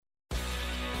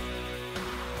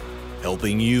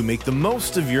helping you make the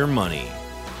most of your money.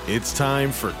 It's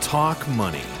time for Talk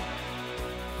Money.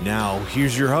 Now,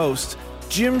 here's your host,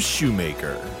 Jim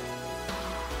Shoemaker.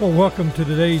 Well, welcome to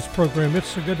today's program. It's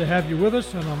so good to have you with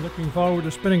us, and I'm looking forward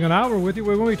to spending an hour with you.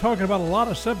 We're going to be talking about a lot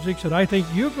of subjects that I think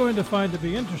you're going to find to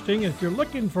be interesting. If you're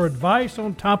looking for advice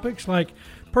on topics like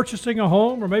purchasing a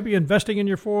home or maybe investing in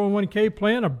your 401k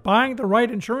plan or buying the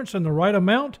right insurance and the right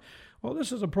amount, well,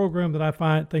 this is a program that I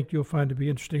think you'll find to be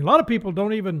interesting. A lot of people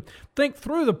don't even think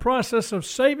through the process of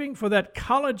saving for that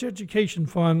college education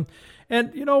fund.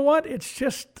 And you know what? It's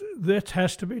just, that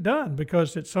has to be done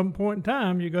because at some point in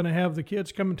time, you're going to have the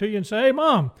kids coming to you and say, hey,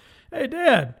 Mom, hey,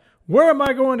 Dad, where am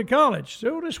I going to college? So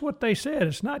notice what they said.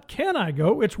 It's not can I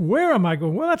go, it's where am I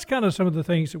going? Well, that's kind of some of the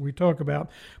things that we talk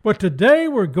about. But today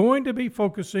we're going to be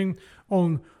focusing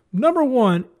on number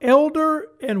one, elder,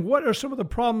 and what are some of the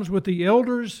problems with the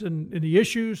elders and the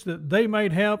issues that they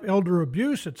might have. Elder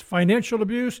abuse, it's financial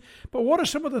abuse, but what are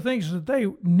some of the things that they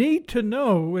need to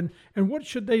know, and what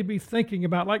should they be thinking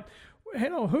about? Like, you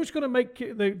know, who's going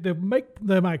to make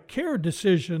my care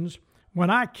decisions when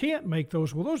I can't make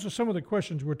those? Well, those are some of the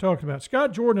questions we're talking about.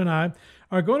 Scott Jordan and I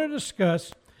are going to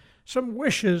discuss some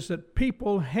wishes that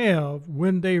people have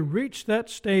when they reach that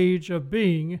stage of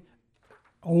being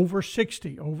over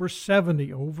 60, over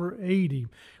 70, over 80.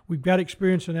 We've got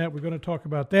experience in that. We're going to talk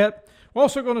about that. We're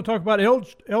also going to talk about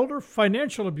elder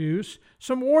financial abuse,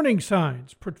 some warning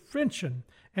signs, prevention,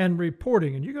 and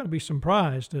reporting. And you're going to be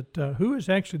surprised at who is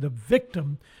actually the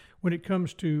victim when it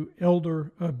comes to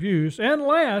elder abuse. And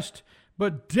last,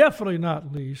 but definitely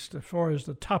not least, as far as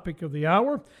the topic of the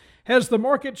hour, has the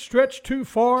market stretched too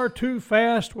far, too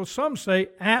fast? Well, some say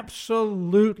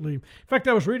absolutely. In fact,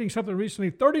 I was reading something recently.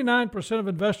 39% of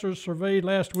investors surveyed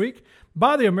last week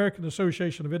by the American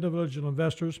Association of Individual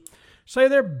Investors say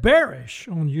they're bearish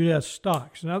on U.S.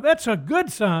 stocks. Now, that's a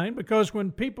good sign because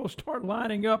when people start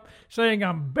lining up saying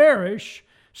I'm bearish,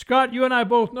 Scott, you and I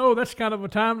both know that's kind of a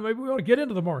time maybe we ought to get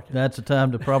into the market. That's a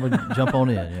time to probably jump on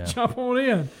in, yeah. Jump on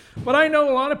in. But I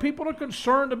know a lot of people are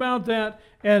concerned about that,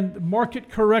 and market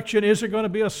correction. Is there going to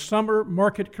be a summer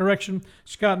market correction?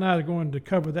 Scott and I are going to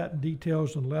cover that in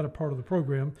details in the latter part of the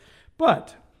program.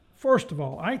 But first of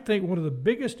all, I think one of the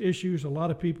biggest issues a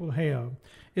lot of people have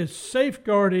is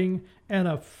safeguarding and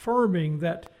affirming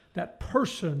that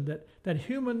person, that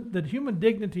human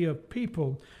dignity of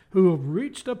people who have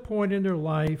reached a point in their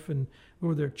life and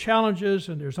where there are challenges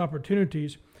and there's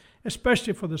opportunities,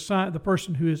 especially for the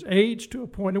person who is aged to a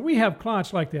point. And we have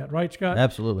clients like that, right, Scott?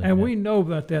 Absolutely. And we know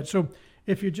about that. So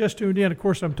if you just tuned in, of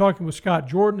course, I'm talking with Scott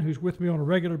Jordan, who's with me on a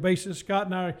regular basis. Scott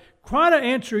and I try to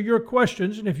answer your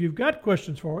questions. And if you've got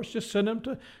questions for us, just send them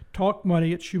to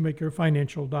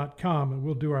talkmoney@shoemakerfinancial.com, and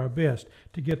we'll do our best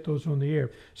to get those on the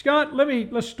air. Scott,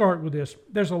 let's start with this.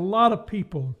 There's a lot of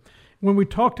people, when we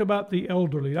talked about the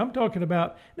elderly, I'm talking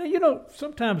about, now, you know,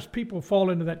 sometimes people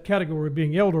fall into that category of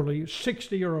being elderly,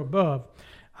 60 or above.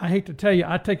 I hate to tell you,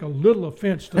 I take a little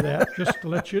offense to that, just to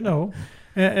let you know.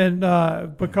 And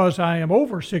because I am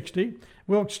over 60,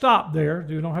 we'll stop there.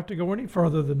 You don't have to go any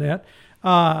further than that.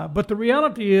 But the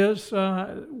reality is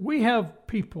we have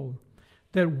people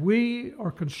that we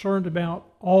are concerned about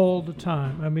all the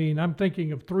time. I mean, I'm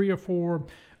thinking of 3 or 4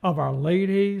 of our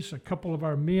ladies, a couple of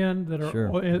our men that are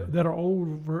that are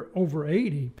over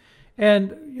 80.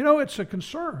 And, you know, it's a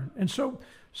concern. And so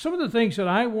some of the things that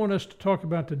I want us to talk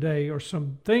about today are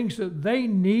some things that they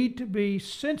need to be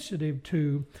sensitive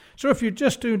to. So if you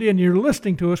just tuned in, you're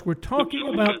listening to us, we're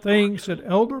talking about things that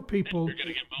elder people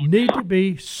need to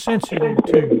be sensitive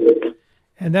to.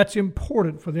 And that's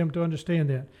important for them to understand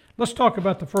that. Let's talk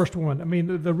about the first one. I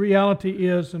mean, the reality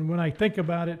is, and when I think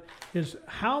about it, is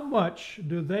how much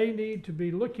do they need to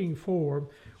be looking for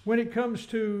when it comes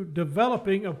to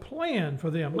developing a plan for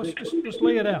them? Let's just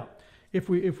lay it out. If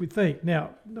we think now,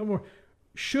 no more.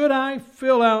 Should I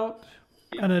fill out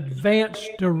an advance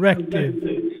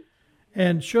directive,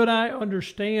 and should I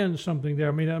understand something there?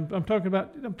 I mean, I'm talking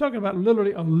about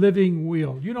literally a living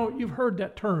will. You know, you've heard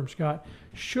that term, Scott.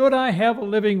 Should I have a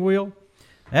living will?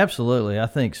 Absolutely, I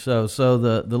think so. So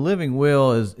the living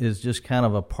will is just kind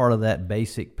of a part of that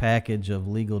basic package of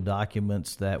legal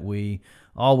documents that we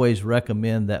always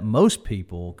recommend that most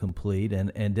people complete,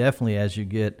 and definitely as you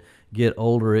get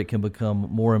older, it can become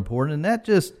more important. And that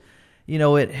just, you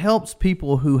know, it helps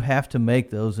people who have to make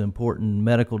those important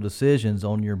medical decisions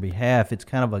on your behalf. It's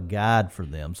kind of a guide for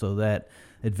them. So that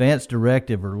advance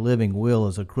directive or living will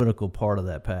is a critical part of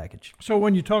that package. So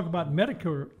when you talk about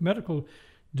medical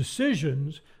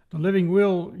decisions, the living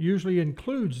will usually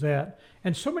includes that.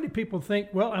 And so many people think,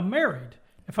 well, I'm married.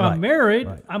 If I'm married,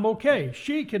 right. I'm okay.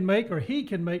 She can make or he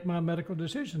can make my medical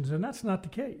decisions, and that's not the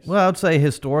case. Well, I would say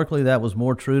historically that was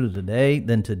more true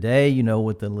than today. You know,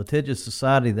 with the litigious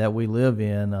society that we live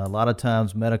in, a lot of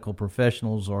times medical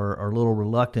professionals are a little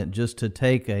reluctant just to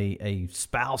take a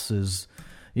spouse's,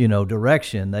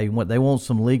 direction. They want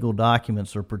some legal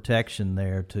documents or protection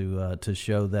there to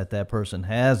show that person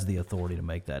has the authority to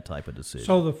make that type of decision.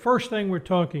 So the first thing we're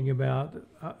talking about,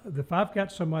 if I've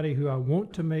got somebody who I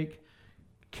want to make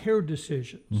care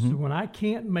decisions, when I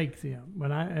can't make them,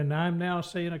 and I'm now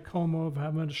say in a coma of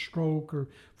having a stroke or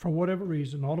for whatever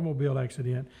reason, automobile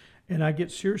accident, and I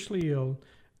get seriously ill,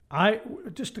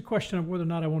 just a question of whether or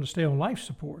not I want to stay on life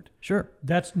support. Sure.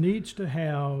 That needs to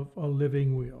have a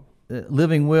living will.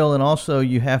 Living will, and also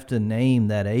you have to name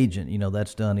that agent.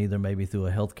 That's done either maybe through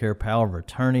a healthcare power of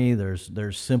attorney.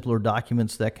 There's simpler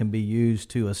documents that can be used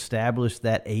to establish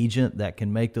that agent that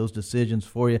can make those decisions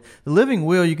for you. The living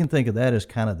will, you can think of that as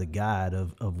kind of the guide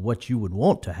of what you would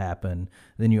want to happen.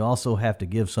 Then you also have to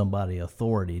give somebody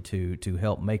authority to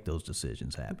help make those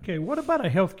decisions happen. Okay, what about a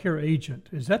healthcare agent?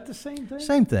 Is that the same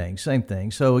thing? Same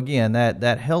thing. So again, that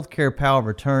healthcare power of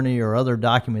attorney or other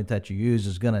document that you use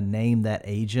is going to name that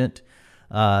agent.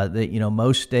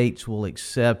 Most states will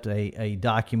accept a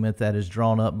document that is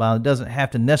drawn up by. It doesn't have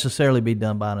to necessarily be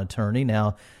done by an attorney.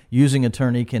 Now, using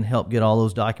attorney can help get all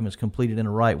those documents completed in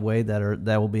the right way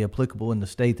that will be applicable in the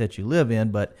state that you live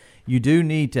in. But you do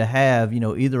need to have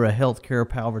either a healthcare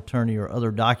power of attorney or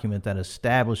other document that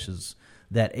establishes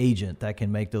that agent that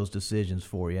can make those decisions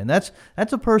for you. And that's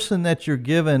a person that you're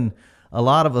given a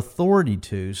lot of authority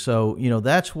to. So,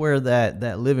 that's where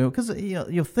that living, because,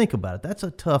 you'll think about it. That's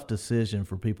a tough decision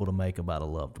for people to make about a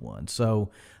loved one. So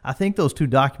I think those two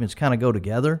documents kind of go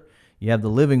together. You have the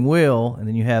living will, and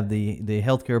then you have the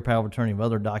healthcare power of attorney of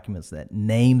other documents that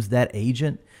names that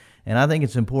agent. And I think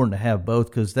it's important to have both,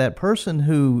 because that person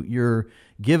who you're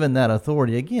given that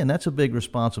authority, again, that's a big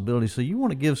responsibility. So you want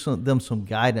to give them some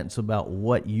guidance about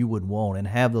what you would want and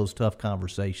have those tough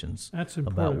conversations. That's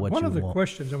important. About what one you of the want.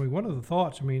 questions, one of the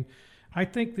thoughts, I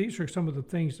think these are some of the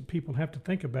things that people have to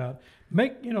think about.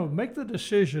 Make the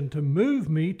decision to move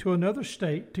me to another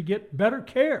state to get better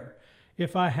care.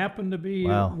 If I happen to be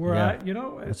where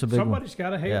somebody's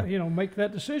got to make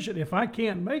that decision. If I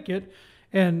can't make it,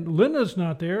 and Linda's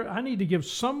not there, I need to give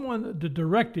someone the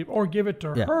directive or give it to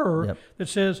her that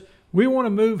says, we want to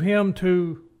move him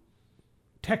to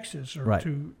Texas or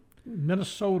to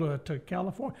Minnesota, to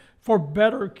California for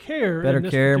better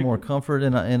care. More comfort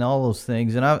and all those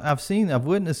things. And I've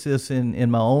witnessed this in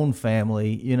my own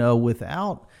family,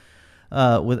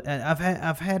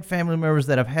 I've had family members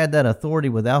that have had that authority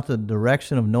without the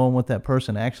direction of knowing what that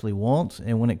person actually wants,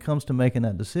 and when it comes to making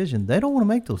that decision, they don't want to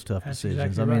make those tough decisions.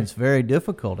 Exactly right. It's very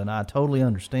difficult, and I totally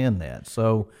understand that.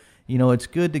 So, it's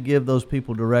good to give those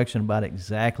people direction about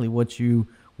exactly what you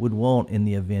would want in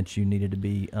the event you needed to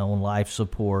be on life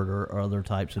support or other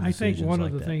types of decisions. I think one like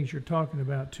of the that. things you're talking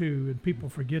about too, and people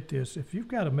forget this, if you've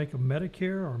got to make a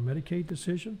Medicare or Medicaid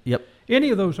decision,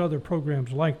 any of those other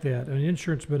programs like that, an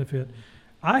insurance benefit,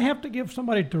 I have to give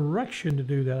somebody direction to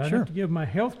do that. I have to give my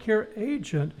healthcare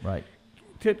agent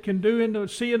that can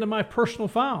see into my personal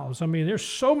files. There's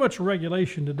so much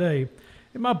regulation today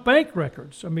in my bank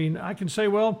records. I can say,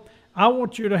 well, I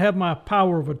want you to have my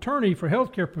power of attorney for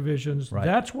healthcare provisions. Right.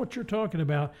 That's what you're talking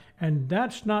about, and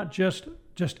that's not just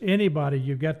anybody.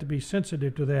 You've got to be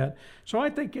sensitive to that. So I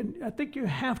think you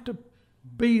have to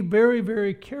be very,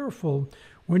 very careful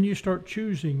when you start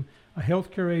choosing a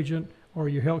healthcare agent or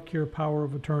your healthcare power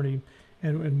of attorney,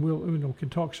 and we'll can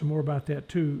talk some more about that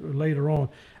too later on.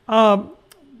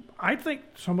 I think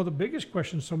some of the biggest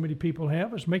questions so many people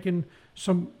have is making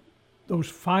those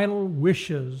final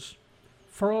wishes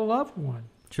for a loved one.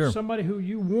 Sure. Somebody who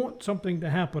you want something to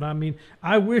happen.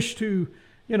 I wish to,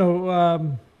 I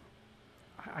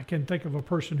can think of a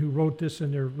person who wrote this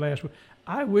in their last one.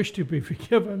 I wish to be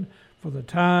forgiven for the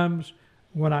times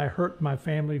when I hurt my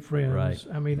family friends.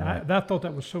 Right. I thought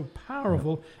that was so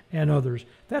powerful, and others.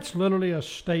 That's literally a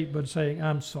statement saying,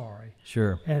 I'm sorry.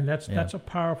 Sure. And that's a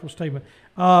powerful statement.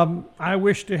 I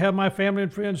wish to have my family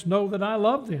and friends know that I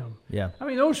love them. Yeah.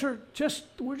 Those are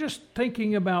we're just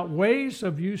thinking about ways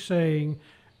of you saying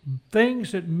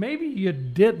things that maybe you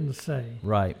didn't say.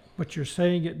 Right. But you're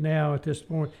saying it now at this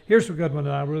point. Here's a good one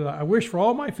that I wish for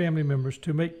all my family members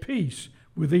to make peace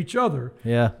with each other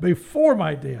before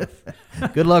my death.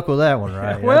 Good luck with that one,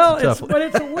 right? Well, but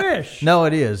it's a wish. No,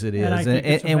 it is. It is.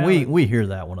 And we hear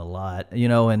that one a lot,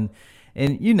 and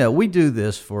we do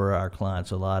this for our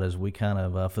clients a lot as we kind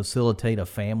of facilitate a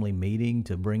family meeting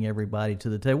to bring everybody to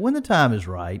the table when the time is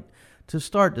right to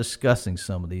start discussing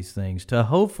some of these things, to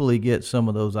hopefully get some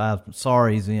of those I'm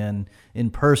sorries in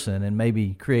person and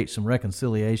maybe create some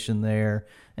reconciliation there,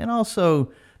 and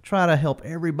also try to help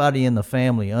everybody in the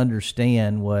family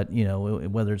understand what,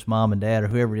 whether it's mom and dad or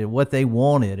whoever it is, what they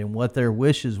wanted and what their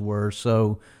wishes were,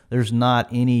 so there's not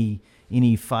any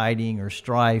fighting or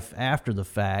strife after the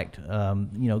fact.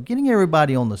 Getting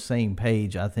everybody on the same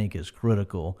page, I think, is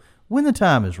critical when the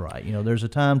time is right. There's a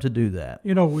time to do that.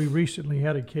 We recently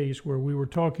had a case where we were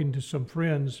talking to some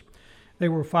friends. They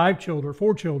were four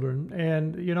children,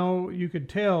 and, you could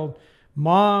tell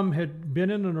mom had been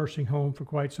in a nursing home for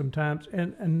quite some time,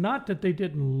 and not that they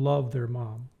didn't love their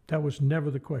mom. That was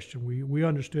never the question. We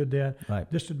understood that.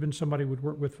 Right. This had been somebody we'd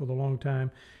worked with for a long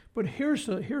time. But here's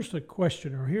the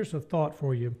question, or here's the thought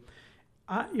for you.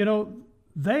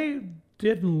 They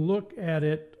didn't look at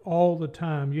it all the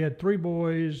time. You had 3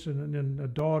 boys and a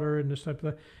daughter and this type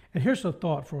of thing. And here's the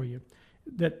thought for you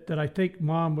that I think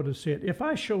mom would have said, if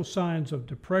I show signs of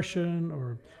depression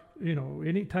or,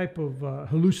 any type of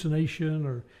hallucination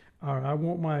or I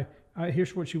want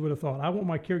here's what she would have thought. I want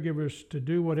my caregivers to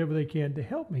do whatever they can to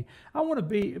help me. I want to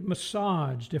be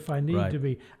massaged if I need to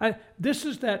be. This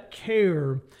is that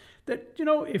care that,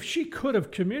 if she could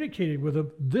have communicated with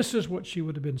them, this is what she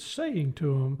would have been saying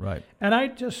to them. Right. And I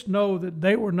just know that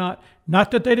they were not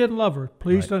that they didn't love her.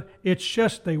 Please don't. It's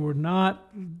just they were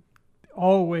not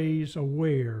always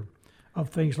aware of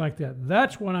things like that.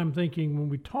 That's what I'm thinking when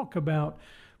we talk about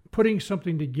putting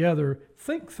something together.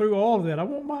 Think through all of that. I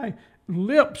want my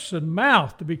lips and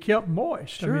mouth to be kept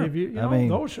moist. Sure. I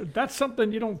mean, that's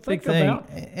something you don't think about,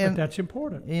 but that's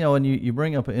important. And you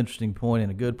bring up an interesting point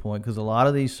and a good point, because a lot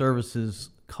of these services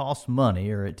cost money,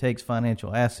 or it takes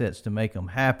financial assets to make them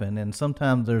happen, and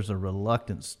sometimes there's a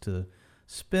reluctance to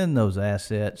spend those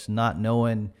assets, not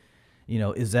knowing,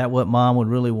 is that what mom would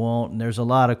really want? And there's a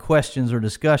lot of questions or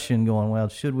discussion going, well,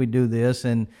 should we do this?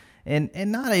 And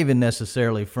not even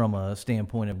necessarily from a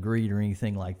standpoint of greed or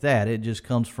anything like that. It just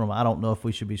comes from, I don't know if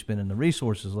we should be spending the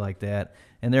resources like that.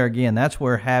 And there again, that's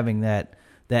where having that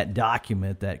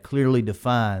document that clearly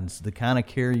defines the kind of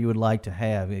care you would like to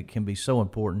have, it can be so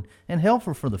important and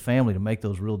helpful for the family to make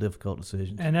those real difficult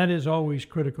decisions. And that is always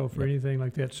critical for anything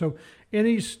like that. So in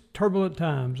these turbulent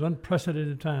times,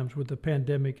 unprecedented times with the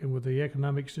pandemic and with the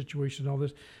economic situation and all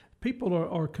this, people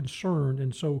are concerned.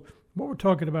 And so what we're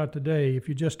talking about today, if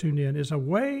you just tuned in, is a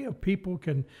way of people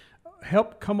can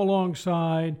help come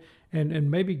alongside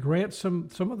and maybe grant some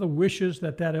of the wishes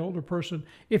that elder person,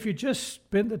 if you just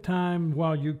spend the time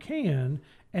while you can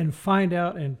and find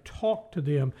out and talk to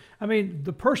them. I mean,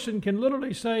 the person can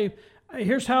literally say, hey,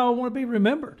 here's how I want to be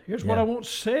remembered. Here's what I want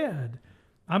said.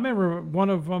 I remember one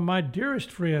of my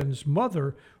dearest friends'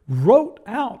 mother wrote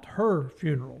out her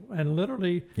funeral and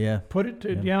literally put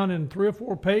it down in 3 or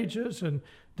 4 pages, and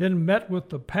then met with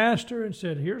the pastor and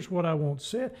said, here's what I want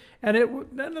said. And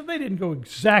they didn't go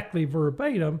exactly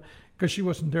verbatim because she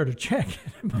wasn't there to check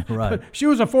it. Right. She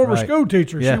was a former school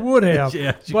teacher. Yeah. She would have.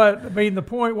 But, the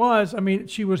point was,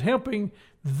 she was helping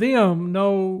them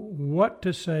know what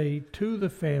to say to the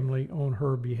family on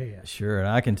her behalf. Sure. And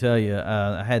I can tell you,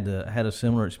 I had a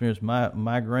similar experience.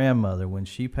 My grandmother, when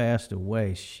she passed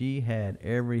away, she had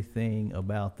everything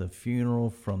about the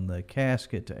funeral, from the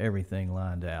casket to everything,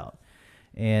 lined out.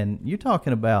 And you're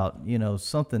talking about,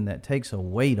 something that takes a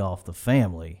weight off the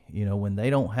family, when they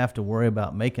don't have to worry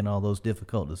about making all those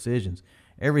difficult decisions.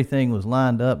 Everything was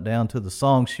lined up down to the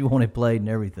songs she wanted played and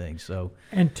everything.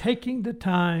 And taking the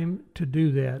time to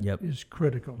do that is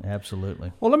critical.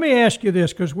 Absolutely. Well, let me ask you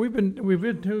this, because we've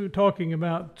been talking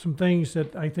about some things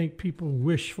that I think people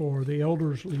wish for, the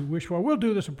elderly wish for. We'll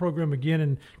do this program again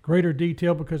in greater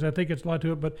detail because I think it's a lot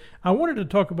to it. But I wanted to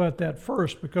talk about that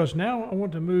first, because now I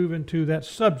want to move into that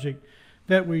subject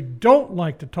that we don't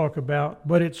like to talk about,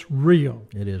 but it's real.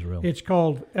 It is real. It's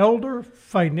called elder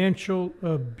financial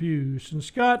abuse. And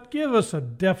Scott, give us a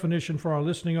definition for our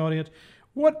listening audience.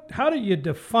 How do you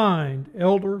define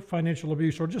elder financial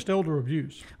abuse, or just elder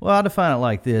abuse? Well, I define it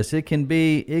like this. It can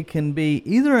be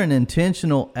either an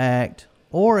intentional act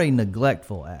or a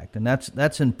neglectful act, and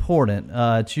that's important.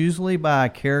 It's usually by a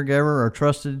caregiver or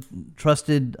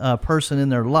trusted person in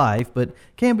their life, but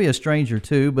can be a stranger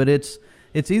too. But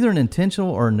it's either an intentional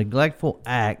or a neglectful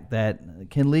act that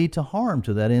can lead to harm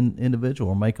to that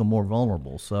individual or make them more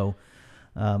vulnerable. So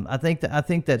I think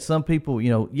that some people,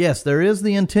 yes, there is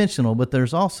the intentional, but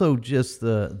there's also just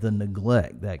the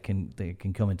neglect that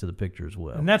can come into the picture as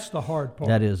well. And that's the hard part.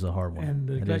 That is the hard one.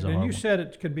 And you said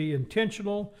it could be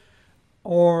intentional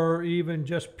or even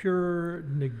just pure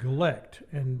neglect.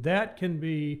 And that can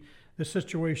be the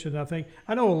situation, I think.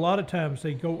 I know a lot of times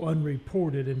they go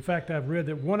unreported. In fact, I've read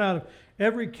that 1 out of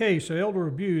every case of elder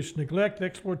abuse, neglect,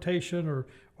 exploitation, or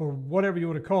whatever you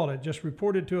want to call it, just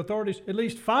reported to authorities, at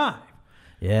least 5.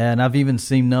 Yeah, and I've even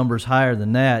seen numbers higher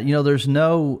than that. There's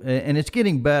no, and it's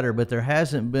getting better, but there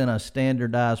hasn't been a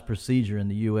standardized procedure in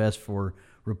the U.S. for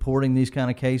reporting these kind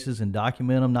of cases and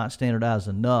document them, not standardized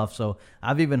enough. So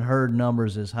I've even heard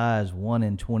numbers as high as 1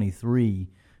 in 23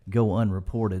 go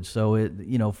unreported. So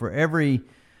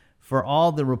for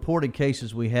all the reported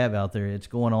cases we have out there, it's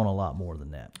going on a lot more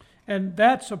than that. And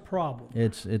that's a problem.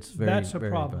 It's very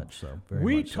much so.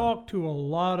 We talk to a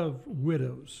lot of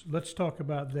widows. Let's talk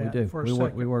about that for a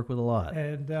second. We work with a lot.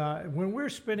 And when we're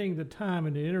spending the time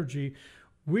and the energy,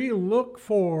 we look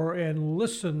for and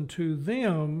listen to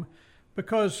them,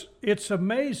 because it's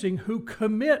amazing who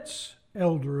commits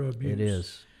elder abuse. It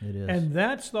is. And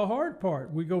that's the hard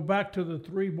part. We go back to the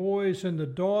 3 boys and the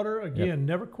daughter. Again,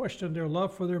 Never questioned their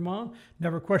love for their mom,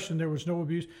 never questioned there was no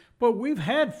abuse. But we've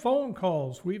had phone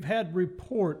calls, we've had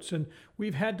reports, and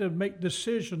we've had to make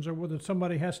decisions on whether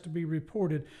somebody has to be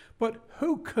reported. But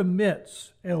who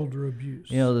commits elder abuse?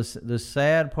 The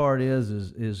sad part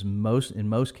is in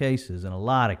most cases, in a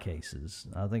lot of cases,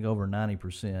 I think over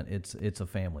 90%, it's a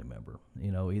family member.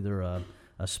 Either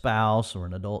a spouse or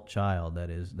an adult child that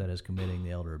is committing the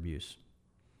elder abuse.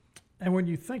 And when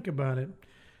you think about it,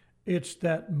 it's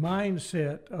that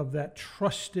mindset of that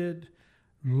trusted,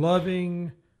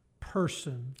 loving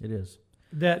person. It is.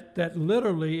 That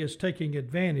literally is taking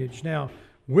advantage. Now,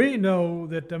 we know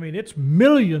that, it's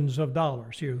millions of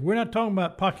dollars here. We're not talking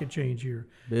about pocket change here.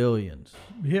 Billions.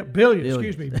 Yeah, billions.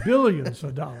 Excuse me, billions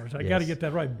of dollars. I got to get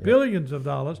that right. Yeah. Billions of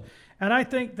dollars. And I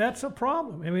think that's a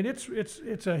problem.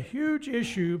 It's a huge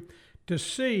issue to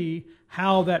see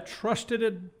how that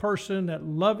trusted person, that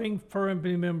loving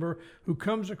family member who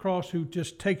comes across, who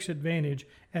just takes advantage.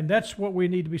 And that's what we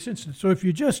need to be sensitive. So if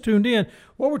you just tuned in,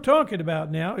 what we're talking about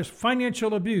now is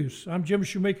financial abuse. I'm Jim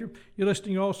Shoemaker. You're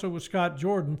listening also with Scott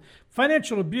Jordan.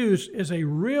 Financial abuse is a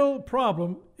real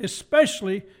problem,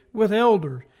 especially with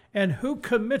elders. And who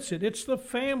commits it? It's the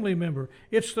family member.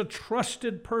 It's the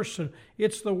trusted person.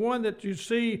 It's the one that you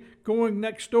see going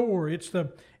next door. It's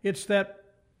that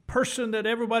person that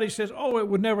everybody says, oh, it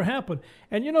would never happen.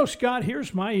 And Scott,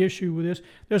 here's my issue with this.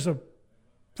 There's a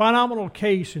phenomenal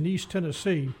case in East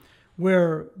Tennessee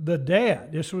where the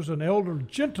dad, this was an elder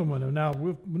gentleman, and now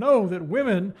we know that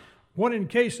women, one in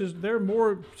cases, they're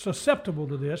more susceptible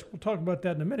to this. We'll talk about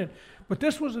that in a minute. But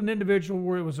this was an individual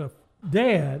where it was a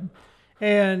dad,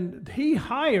 and he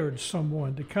hired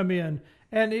someone to come in,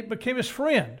 and it became his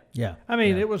friend. Yeah.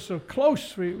 It was a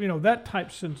close, that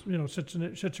type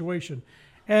situation.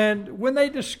 And when they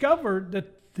discovered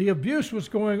that the abuse was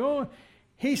going on,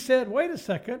 he said, wait a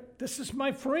second, this is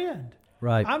my friend.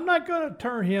 Right. I'm not going to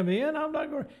turn him in. I'm not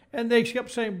going to. And they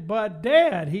kept saying, but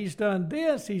Dad, he's done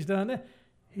this, he's done that.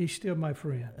 He's still my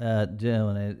friend.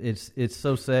 Gentlemen, it's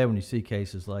so sad when you see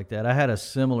cases like that. I had a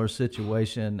similar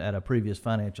situation at a previous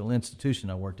financial institution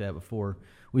I worked at before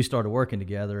we started working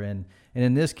together, and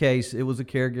in this case, it was a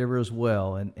caregiver as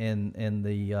well. And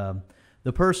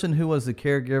the person who was the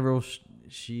caregiver,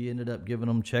 she ended up giving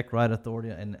them check write authority,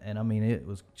 and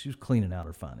she was cleaning out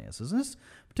her finances. And this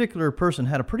particular person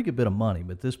had a pretty good bit of money,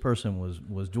 but this person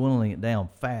was dwindling it down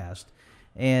fast,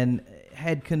 and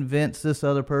had convinced this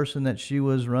other person that she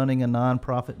was running a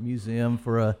nonprofit museum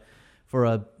for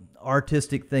a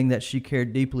artistic thing that she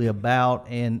cared deeply about.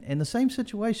 And the same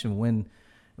situation,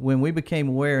 when we became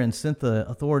aware and sent the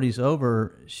authorities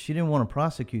over, she didn't want to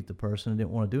prosecute the person, didn't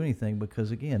want to do anything,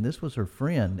 because again, this was her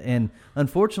friend, and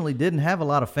unfortunately didn't have a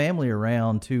lot of family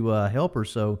around to help her.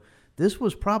 So this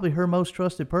was probably her most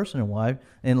trusted person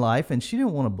in life, and she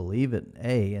didn't want to believe it,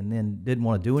 and then didn't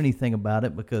want to do anything about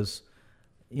it, because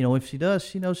if she does,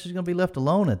 she knows she's going to be left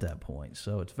alone at that point.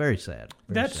 So it's very sad.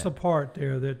 That's the part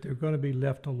there, that they're going to be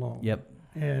left alone. Yep.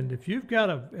 And if you've got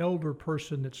an elder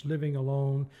person that's living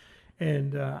alone,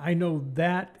 and I know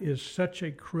that is such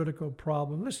a critical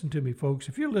problem. Listen to me, folks.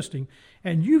 If you're listening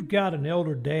and you've got an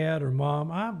elder dad or mom,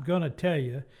 I'm going to tell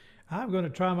you, I'm going to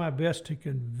try my best to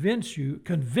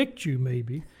convict you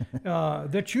maybe,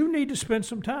 that you need to spend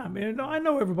some time. And I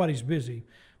know everybody's busy,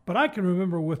 but I can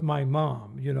remember with my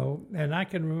mom, and I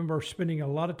can remember spending a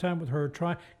lot of time with her,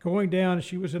 going down, and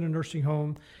she was in a nursing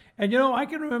home. And, I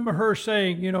can remember her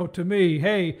saying, to me,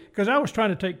 hey, because I was trying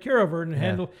to take care of her and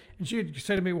handle, and she'd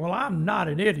say to me, well, I'm not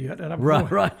an idiot. And I'm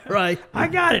right. I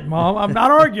got it, Mom. I'm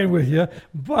not arguing with you.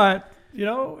 But,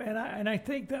 and I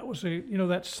think that was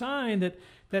that sign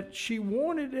that she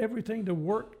wanted everything to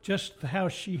work just how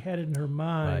she had it in her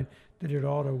mind that it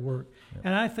ought to work. Yep.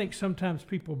 And I think sometimes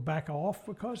people back off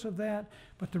because of that,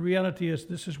 but the reality is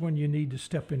this is when you need to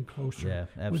step in closer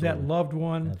with that loved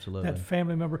one, that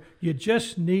family member. You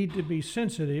just need to be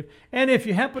sensitive. And if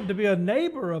you happen to be a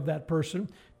neighbor of that person,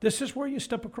 this is where you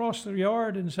step across the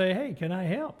yard and say, hey, can I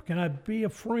help? Can I be a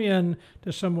friend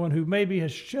to someone who maybe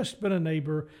has just been a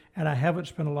neighbor and I haven't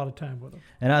spent a lot of time with them?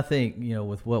 And I think,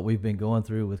 with what we've been going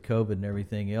through with COVID and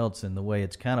everything else and the way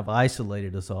it's kind of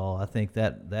isolated us all, I think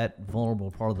that vulnerable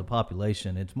part of the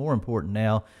population, it's more important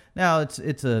now. Now, it's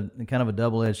a kind of a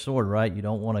double-edged sword, right? You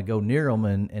don't want to go near them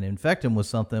and infect them with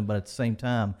something, but at the same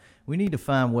time, we need to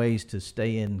find ways to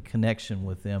stay in connection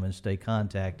with them and stay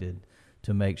contacted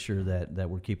to make sure that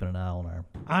we're keeping an eye on our...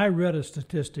 I read a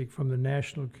statistic from the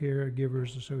National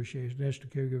Caregivers Association, National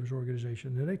Caregivers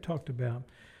Organization, and they talked about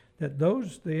that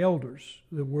the elders,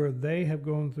 where they have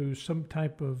gone through some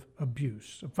type of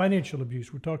abuse, financial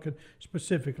abuse, we're talking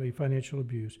specifically financial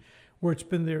abuse, where it's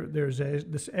been there's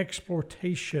this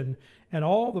exploitation and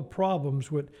all the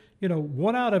problems with,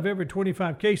 1 out of every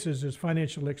 25 cases is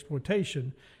financial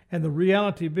exploitation, and the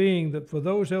reality being that for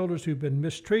those elders who've been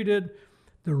mistreated,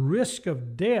 the risk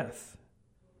of death,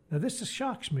 now this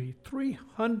shocks me,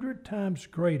 300 times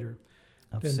greater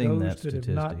I've than seen those that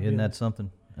statistic. Have not Isn't that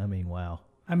something? I mean, wow.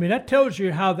 I mean, that tells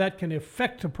you how that can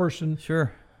affect a person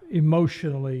sure.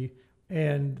 emotionally,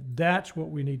 and that's what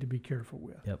we need to be careful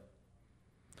with. Yep.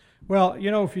 Well,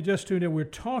 if you just tuned in, we're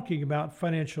talking about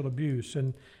financial abuse,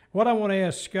 and what I want to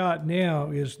ask Scott now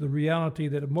is the reality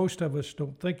that most of us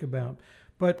don't think about.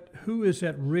 But who is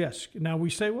at risk? Now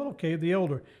we say, well, okay, the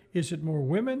elder. Is it more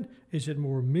women? Is it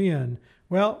more men?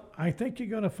 Well, I think you're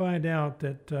going to find out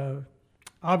that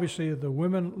obviously the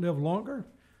women live longer.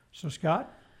 So,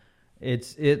 Scott?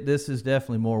 This is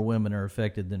definitely more women are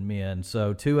affected than men.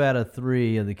 So 2 out of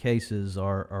 3 of the cases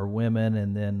are women,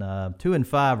 and then 2 and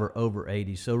 5 are over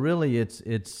 80. So really,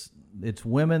 it's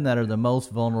women that are the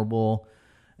most vulnerable.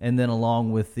 And then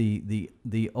along with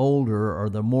the older or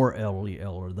the more elderly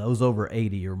those over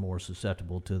 80 are more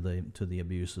susceptible to the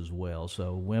abuse as well.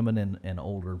 So women and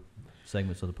older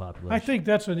segments of the population. I think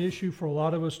that's an issue for a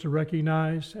lot of us to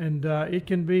recognize, and it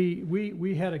can be.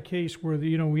 We had a case where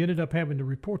we ended up having to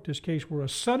report this case where a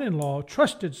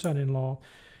trusted son-in-law,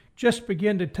 just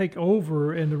began to take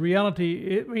over, and the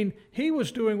reality, he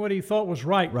was doing what he thought was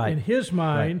right. In his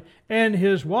mind, and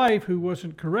his wife, who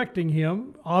wasn't correcting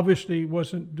him, obviously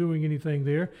wasn't doing anything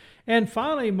there. And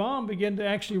finally, Mom began to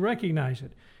actually recognize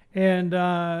it,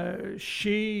 and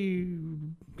she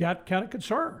got kind of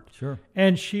concerned. Sure.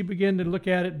 And she began to look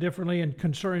at it differently and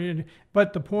concerned.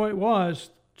 But the point was,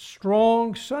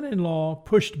 strong son-in-law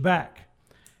pushed back,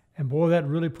 and boy, that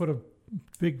really put a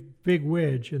big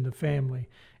wedge in the family.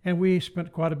 And we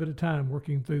spent quite a bit of time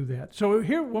working through that. So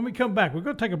here, when we come back, we're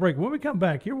going to take a break. When we come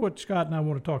back, here's what Scott and I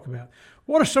want to talk about.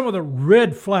 What are some of the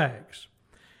red flags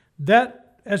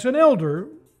that, as an elder,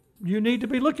 you need to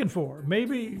be looking for?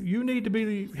 Maybe you need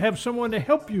to have someone to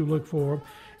help you look for.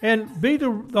 And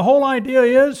the whole idea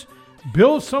is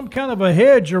build some kind of a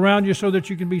hedge around you so that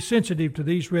you can be sensitive to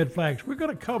these red flags. We're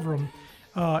going to cover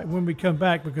them when we come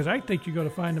back, because I think you're going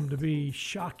to find them to be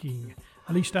shocking.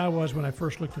 At least I was when I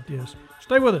first looked at this.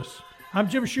 Stay with us. I'm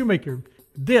Jim Shoemaker.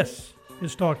 This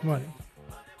is Talk Money.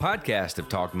 Podcasts of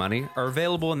Talk Money are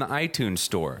available in the iTunes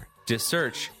store. Just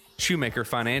search Shoemaker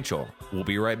Financial. We'll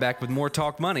be right back with more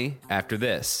Talk Money after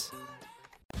this.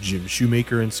 Jim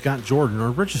Shoemaker and Scott Jordan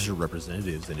are registered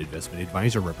representatives and investment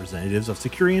advisor representatives of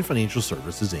Securian Financial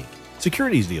Services, Inc.,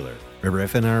 securities dealer, member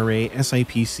FNRA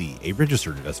SIPC, a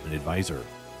registered investment advisor.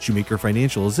 Shoemaker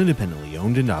Financial is independently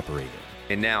owned and operated.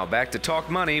 And now back to Talk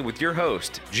Money with your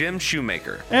host, Jim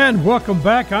Shoemaker. And welcome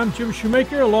back. I'm Jim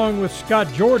Shoemaker along with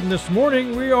Scott Jordan. This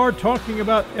morning we are talking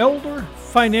about elder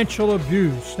financial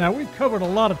abuse. Now, we've covered a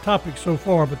lot of topics so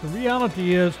far, but the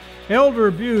reality is elder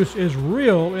abuse is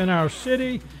real in our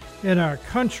city, in our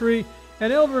country,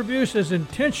 and elder abuse is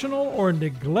intentional or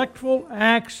neglectful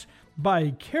acts by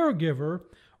a caregiver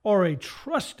or a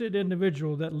trusted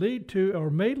individual that lead to or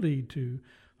may lead to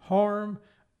harm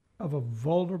of a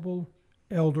vulnerable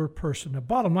elder person. The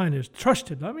bottom line is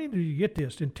trusted. I mean, do you get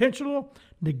this? Intentional,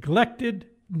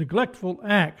 neglectful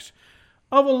acts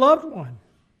of a loved one.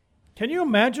 Can you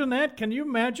imagine that? Can you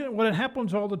imagine? Well, it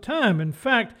happens all the time. In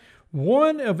fact,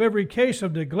 1 of every case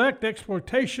of neglect,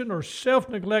 exploitation, or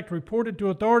self-neglect reported to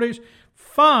authorities,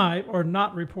 5 are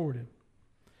not reported.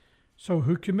 So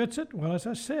who commits it? Well, as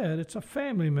I said, it's a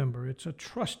family member. It's a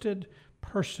trusted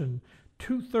person.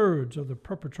 2/3 of the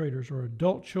perpetrators are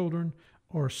adult children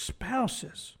or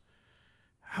spouses.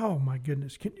 Oh, my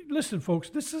goodness. Listen, folks,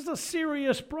 this is a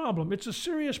serious problem. It's a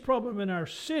serious problem in our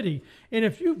city. And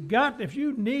if you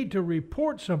need to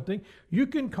report something, you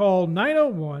can call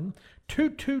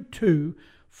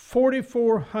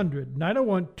 901-222-4400.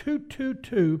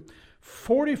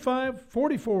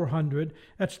 901-222-4400.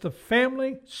 That's the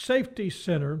Family Safety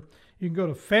Center. You can go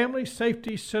to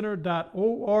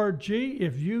familysafetycenter.org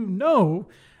if you know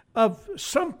of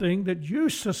something that you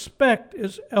suspect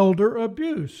is elder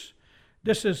abuse.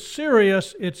 This is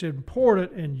serious, it's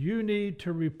important, and you need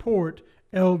to report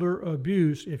elder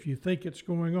abuse if you think it's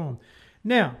going on.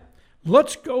 Now,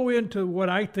 let's go into what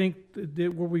I think where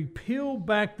we peel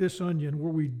back this onion,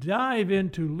 where we dive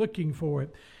into looking for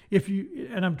it.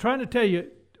 And I'm trying to tell you,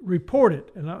 report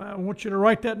it. And I want you to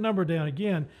write that number down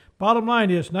again. Bottom line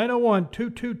is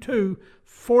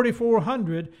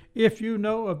 901-222-4400 if you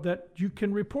know of that you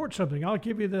can report something. I'll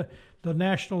give you the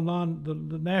national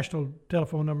national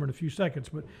telephone number in a few seconds.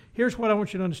 But here's what I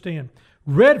want you to understand.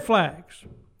 Red flags.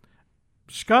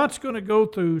 Scott's going to go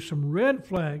through some red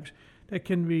flags that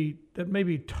may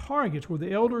be targets, where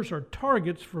the elders are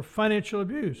targets for financial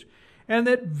abuse, and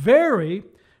that vary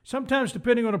sometimes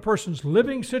depending on a person's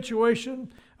living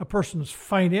situation, a person's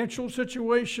financial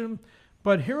situation.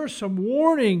 But here are some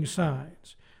warning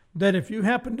signs that if you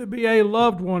happen to be a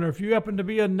loved one, or if you happen to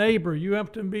be a neighbor, you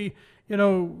happen to be,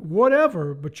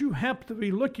 whatever, but you have to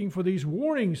be looking for these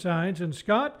warning signs. And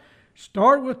Scott,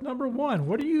 start with number one.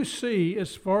 What do you see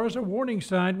as far as a warning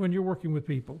sign when you're working with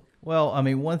people? Well, I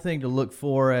mean, one thing to look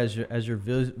for as you're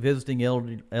visiting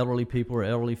elderly people or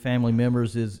elderly family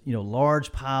members is,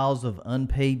 large piles of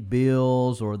unpaid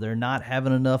bills, or they're not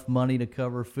having enough money to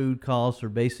cover food costs or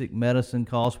basic medicine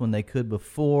costs when they could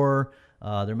before.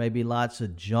 There may be lots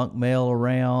of junk mail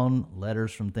around,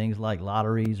 letters from things like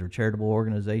lotteries or charitable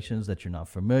organizations that you're not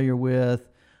familiar with,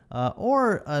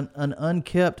 or an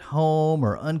unkept home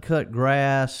or uncut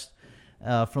grass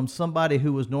from somebody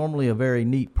who was normally a very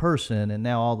neat person, and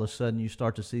now all of a sudden you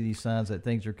start to see these signs that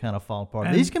things are kind of falling apart.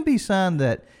 And these can be signs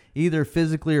that either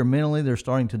physically or mentally they're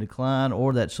starting to decline,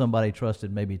 or that somebody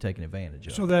trusted may be taking advantage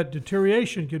of. So that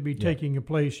deterioration could be taking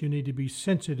place. You need to be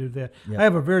sensitive to that. Yep. I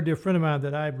have a very dear friend of mine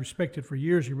that I've respected for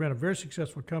years. He ran a very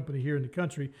successful company here in the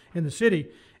country, in the city.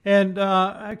 And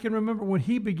I can remember when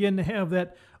he began to have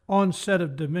that onset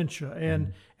of dementia,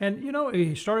 and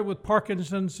he started with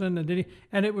Parkinson's, and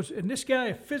this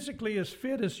guy physically as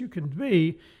fit as you can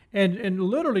be, and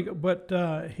literally, but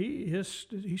he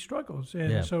struggles,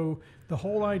 and so the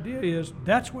whole idea is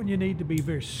that's when you need to be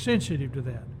very sensitive to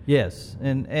that. Yes,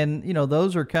 and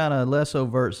those are kind of less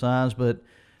overt signs, but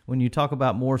when you talk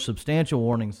about more substantial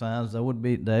warning signs, they would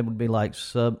be like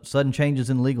sudden changes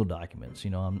in legal documents.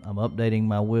 I'm updating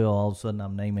my will, all of a sudden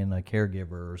I'm naming a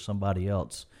caregiver or somebody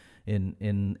else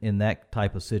in that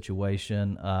type of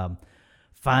situation.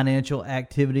 Financial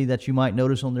activity that you might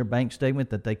notice on their bank statement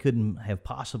that they couldn't have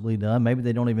possibly done. Maybe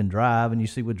they don't even drive, and you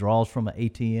see withdrawals from an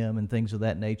ATM and things of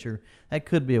that nature. That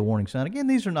could be a warning sign. Again,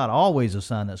 these are not always a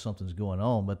sign that something's going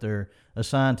on, but they're a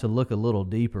sign to look a little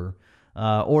deeper,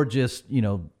 or just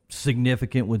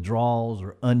significant withdrawals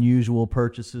or unusual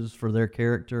purchases for their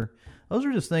character. Those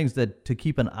are just things that to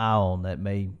keep an eye on that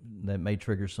may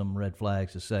trigger some red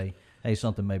flags to say, hey,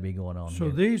 something may be going on. So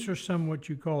here. These are some what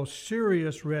you call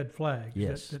serious red flags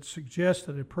that suggest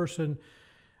that a person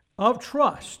of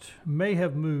trust may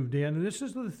have moved in. And this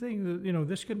is the thing that,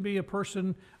 this can be a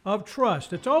person of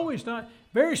trust. It's always not,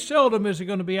 very seldom is it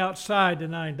going to be outside the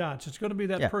 9 dots. It's going to be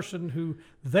that person who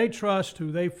they trust,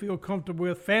 who they feel comfortable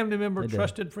with, family member,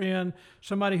 trusted friend,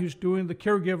 somebody who's doing the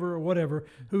caregiver or whatever,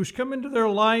 who's come into their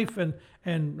life and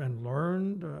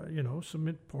learned, some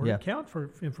important account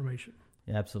for information.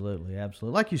 Absolutely.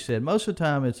 Like you said, most of the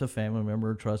time it's a family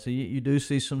member or trustee. You do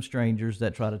see some strangers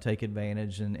that try to take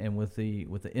advantage, and with the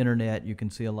internet, you can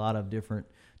see a lot of different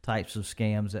types of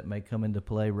scams that may come into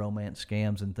play, romance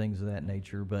scams and things of that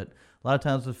nature. But a lot of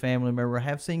times the family member, I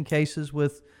have seen cases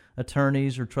with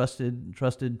attorneys or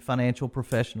trusted financial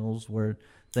professionals where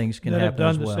things can happen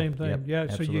as well. That have done the same thing.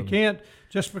 Yep, so you can't,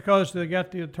 just because they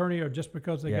got the attorney or just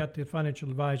because they got the financial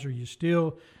advisor, you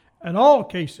still, in all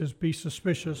cases, be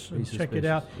suspicious and check it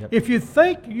out. Yep. If you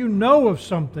think you know of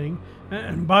something,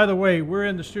 and by the way, we're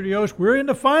in the studios, we're in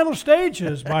the final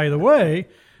stages, by the way,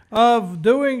 of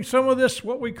doing some of this,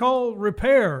 what we call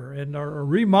repair or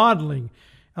remodeling.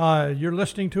 You're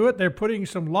listening to it. They're putting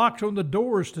some locks on the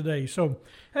doors today. So,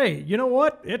 hey, you know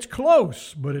what? It's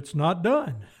close, but it's not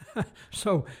done.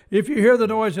 So if you hear the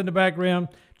noise in the background,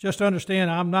 just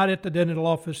understand I'm not at the dental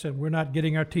office and we're not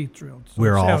getting our teeth drilled. So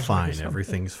We're it all sounds like fine. it's-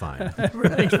 Everything's fine.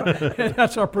 Everything's fine. And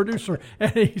that's our producer,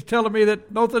 and he's telling me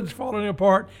that nothing's falling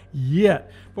apart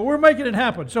yet. But we're making it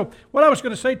happen. So what I was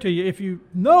going to say to you, if you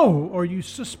know or you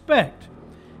suspect,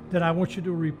 then I want you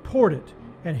to report it.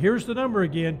 And here's the number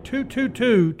again,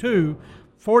 222-4400,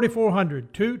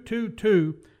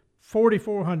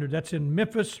 222-4400. That's in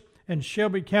Memphis and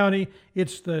Shelby County.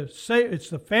 It's the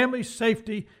Family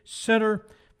Safety Center,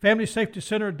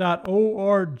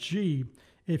 familysafetycenter.org.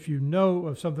 If you know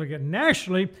of something like that.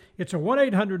 Nationally, it's a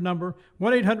 1-800 number,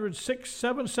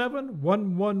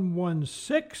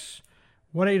 1-800-677-1116,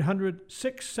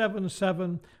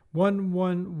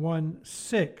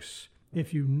 1-800-677-1116.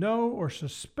 If you know or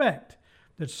suspect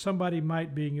that somebody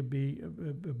might be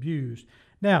abused.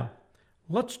 Now,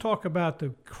 let's talk about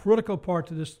the critical part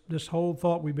to this whole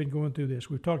thought. We've been going through this.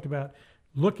 We've talked about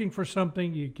looking for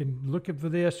something. You can look for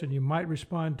this and you might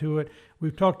respond to it.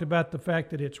 We've talked about the fact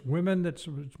that it's women that's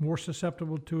more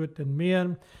susceptible to it than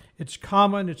men. It's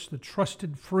common. It's the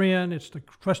trusted friend. It's the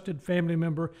trusted family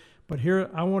member. But here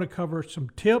I want to cover some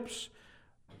tips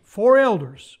for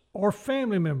elders or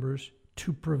family members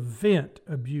to prevent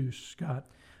abuse, Scott.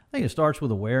 I think it starts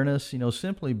with awareness,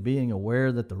 simply being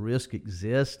aware that the risk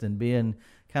exists and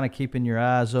kind of keeping your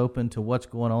eyes open to what's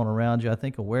going on around you. I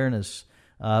think awareness,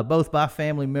 both by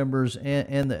family members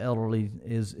and the elderly,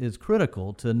 is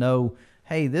critical to know,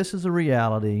 hey, this is a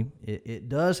reality. It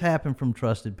does happen from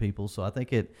trusted people, so I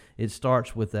think it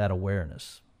starts with that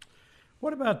awareness.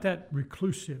 What about that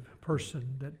reclusive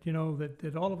person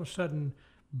that all of a sudden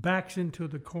backs into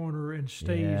the corner and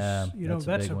stays?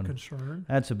 That's a concern.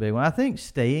 That's a big one. I think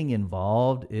staying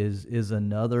involved is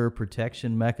another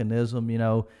protection mechanism.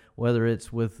 Whether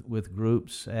it's with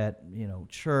groups at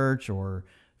church or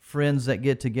friends that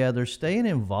get together, staying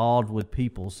involved with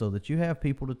people so that you have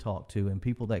people to talk to and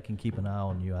people that can keep an eye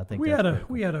on you. I think we had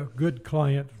a good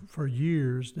client for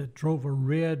years that drove a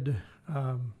red.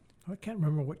 I can't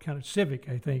remember what kind of Civic.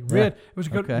 I think red. It was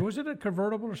good. Okay. Was it a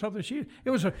convertible or something? She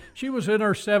was in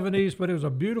her 70s, but it was a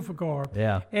beautiful car.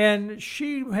 Yeah. And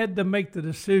she had to make the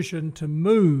decision to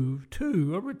move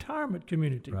to a retirement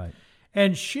community. Right.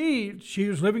 And she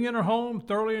was living in her home,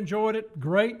 thoroughly enjoyed it,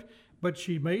 great. But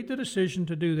she made the decision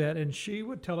to do that, and she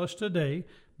would tell us today,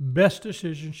 best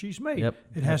decision she's made. Yep,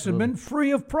 it hasn't been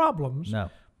free of problems. No.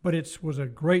 But it was a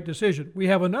great decision. We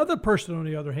have another person, on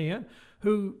the other hand,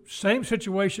 who, same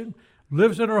situation,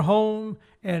 lives in her home,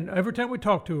 and every time we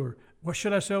talk to her, what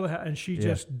should I sell the house? And she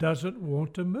just doesn't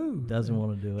want to move. Doesn't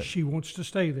want to do it. She wants to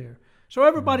stay there. So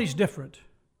everybody's different.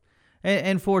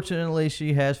 And fortunately,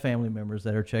 she has family members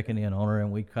that are checking in on her,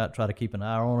 and we try to keep an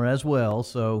eye on her as well.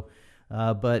 So,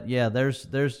 but yeah,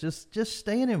 there's just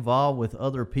staying involved with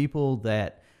other people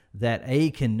that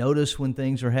A, can notice when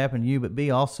things are happening to you, but B,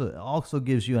 also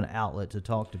gives you an outlet to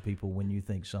talk to people when you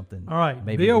think something. All right,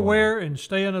 may be aware and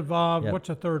staying involved. Yep. What's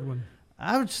the third one?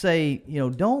 I would say,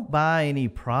 don't buy any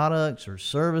products or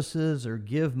services or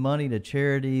give money to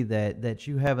charity that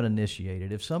you haven't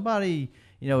initiated. If somebody,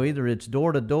 either it's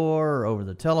door to door or over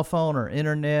the telephone or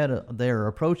internet, they're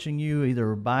approaching you,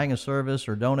 either buying a service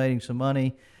or donating some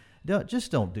money,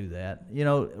 don't do that.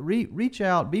 Reach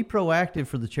out, be proactive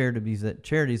for the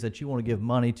charities that you want to give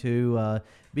money to.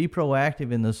 Be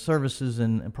proactive in the services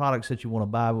and products that you want to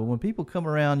buy. But when people come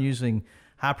around using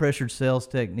high-pressured sales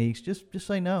techniques, just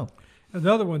say no.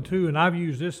 Another one, too, and I've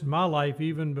used this in my life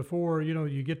even before,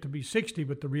 you get to be 60,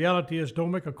 but the reality is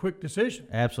don't make a quick decision.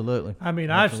 Absolutely. I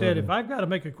mean, I've said if I've got to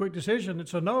make a quick decision,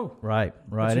 it's a no. Right.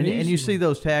 And you see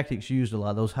those tactics used a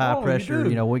lot, those high pressure,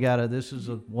 this is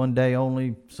a one-day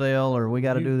only sale, or we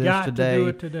got to do this today. To do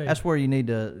it today. That's where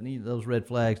those red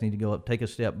flags need to go up, take a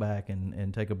step back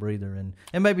and take a breather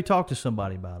and maybe talk to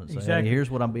somebody about it. Say, exactly. Hey, here's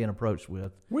what I'm being approached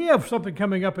with. We have something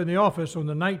coming up in the office on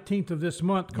the 19th of this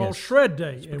month called Shred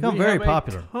Day. It's become very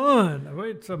popular.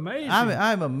 It's amazing.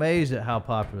 I'm amazed at how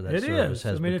popular that service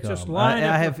has become. It's just lined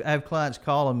up. I up. have clients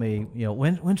calling me,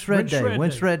 when's Shred Day?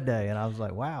 When's Shred Day? And I was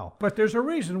like, wow. But there's a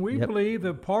reason. We believe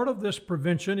that part of this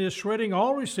prevention is shredding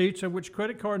all receipts at which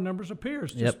credit card numbers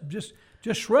appears.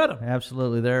 Just shred them.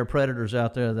 Absolutely. There are predators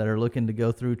out there that are looking to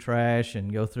go through trash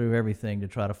and go through everything to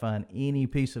try to find any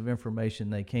piece of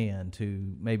information they can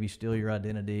to maybe steal your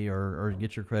identity or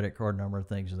get your credit card number,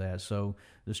 things of that. So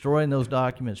destroying those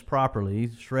documents properly,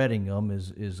 shredding them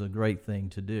is a great thing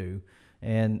to do.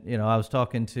 And, I was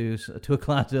talking to a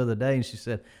client the other day, and she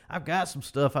said, I've got some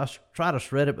stuff. I try to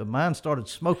shred it, but mine started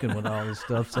smoking with all this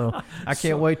stuff. So I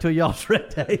can't wait till y'all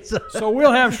shred day. So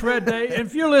we'll have shred day. And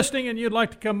if you're listening and you'd like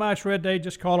to come by shred day,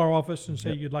 just call our office and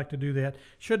say you'd like to do that.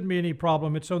 Shouldn't be any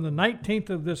problem. It's on the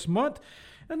 19th of this month.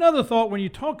 Another thought, when you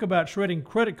talk about shredding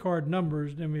credit card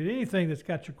numbers, I mean, anything that's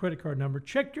got your credit card number,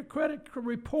 check your credit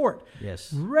report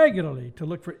regularly to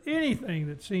look for anything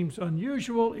that seems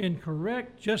unusual,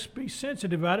 incorrect. Just be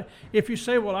sensitive about it. If you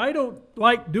say, well, I don't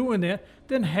like doing that,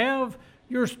 then have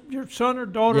your son or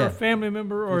daughter or family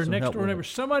member or next door neighbor,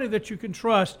 somebody that you can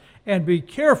trust, and be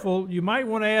careful. You might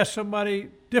want to ask somebody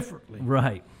differently.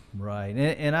 Right.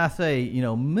 And I say,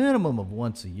 minimum of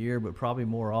once a year, but probably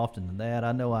more often than that.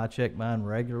 I know I check mine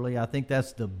regularly. I think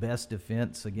that's the best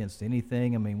defense against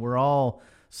anything. I mean, we're all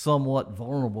somewhat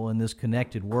vulnerable in this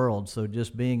connected world, so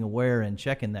just being aware and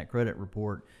checking that credit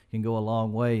report can go a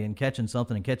long way in catching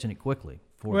something and catching it quickly.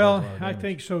 Well, I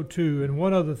think so too. And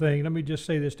one other thing, let me just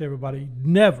say this to everybody.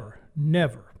 Never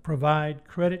provide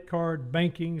credit card,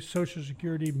 banking, Social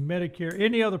Security, Medicare,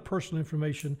 any other personal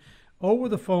information over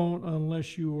the phone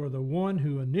unless you are the one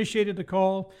who initiated the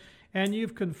call and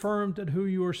you've confirmed that who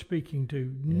you are speaking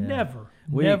to. Never.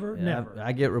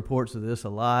 I get reports of this a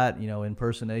lot,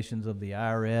 impersonations of the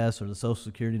IRS or the Social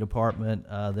Security Department.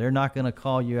 They're not going to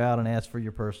call you out and ask for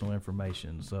your personal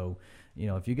information. So,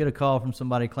 if you get a call from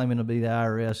somebody claiming to be the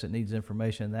IRS that needs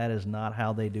information, that is not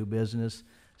how they do business.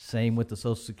 Same with the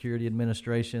Social Security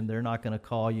Administration. They're not going to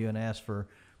call you and ask for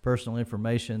personal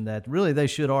information that really they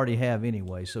should already have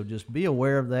anyway. So just be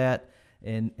aware of that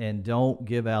and don't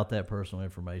give out that personal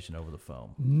information over the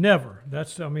phone. Never.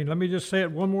 Let me just say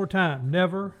it one more time.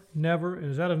 Never.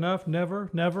 Is that enough?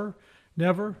 Never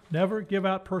give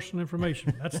out personal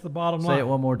information. That's the bottom line. Say it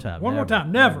one more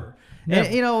time. Never. And,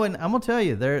 and I'm going to tell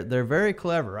you, they're very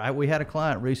clever. We had a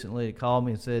client recently that called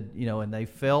me and said, and they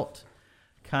felt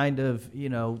kind of,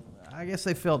 I guess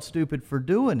they felt stupid for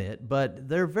doing it, but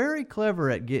they're very clever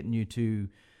at getting you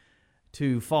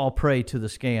to fall prey to the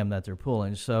scam that they're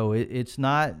pulling. So it's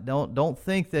not, don't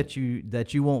think that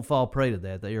you won't fall prey to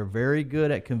that. They are very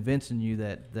good at convincing you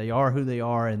that they are who they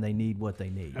are and they need what they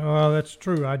need. Oh, that's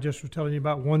true. I just was telling you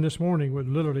about one this morning where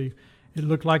literally it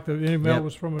looked like the email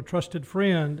was from a trusted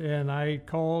friend, and I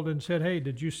called and said, hey,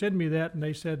 did you send me that? And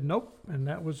they said, nope. And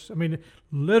that was,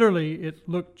 literally it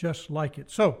looked just like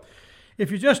it. So if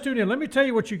you just tuned in, let me tell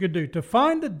you what you could do. To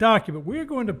find the document, we're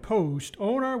going to post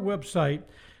on our website,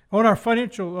 on our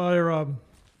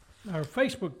our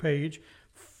Facebook page,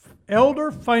 Elder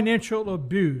Financial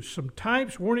Abuse, some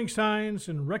types, warning signs,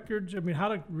 and records. How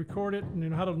to record it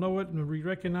and how to know it and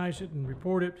recognize it and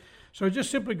report it. So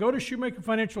just simply go to Shoemaker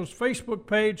Financial's Facebook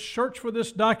page, search for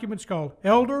this document. It's called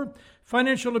Elder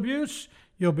Financial Abuse.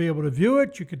 You'll be able to view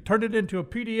it. You can turn it into a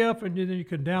PDF, and then you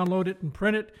can download it and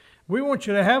print it. We want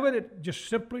you to have it. Just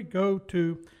simply go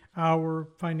to our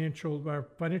financial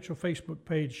Facebook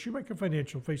page, Shoemaker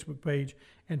Financial Facebook page,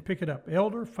 and pick it up.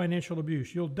 Elder Financial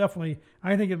Abuse.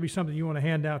 I think it'll be something you want to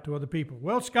hand out to other people.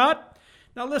 Well, Scott,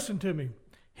 now listen to me.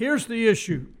 Here's the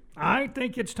issue. I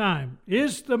think it's time.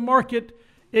 Is the market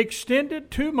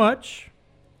extended too much,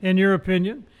 in your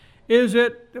opinion? Is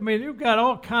it, you've got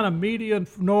all kind of media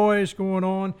noise going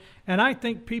on, and I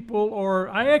think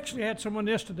I actually had someone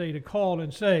yesterday to call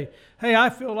and say, hey, I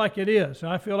feel like it is.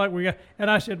 I feel like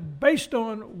and I said, based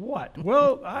on what?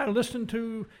 Well, I listened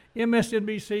to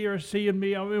MSNBC or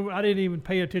CNBC. I didn't even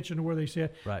pay attention to where they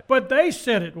said. Right. But they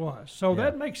said it was. So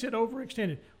that makes it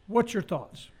overextended. What's your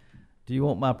thoughts? Do you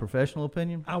want my professional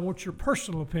opinion? I want your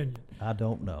personal opinion. I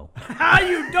don't know.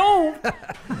 You don't?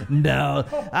 No.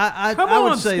 I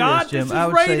would say Scott, this, Jim. this is I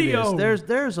would radio. say this.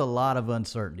 There's a lot of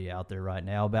uncertainty out there right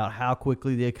now about how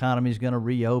quickly the economy is going to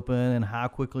reopen and how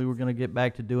quickly we're going to get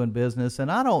back to doing business.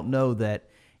 And I don't know that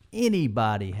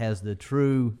anybody has the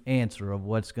true answer of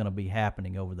what's going to be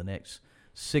happening over the next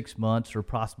 6 months or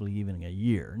possibly even a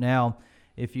year. Now,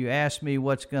 if you ask me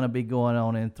what's going to be going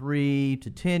on in 3 to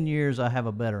 10 years, I have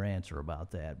a better answer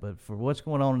about that. But for what's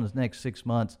going on in the next 6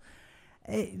 months,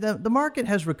 the market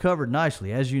has recovered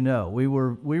nicely. As you know, we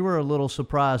were a little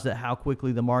surprised at how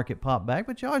quickly the market popped back.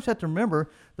 But you always have to remember,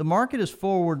 the market is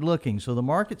forward-looking. So the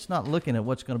market's not looking at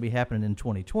what's going to be happening in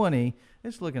 2020.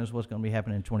 It's looking at what's going to be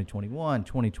happening in 2021,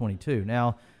 2022.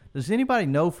 Now, does anybody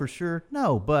know for sure?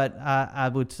 No, but I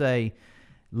would say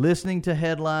listening to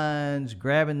headlines,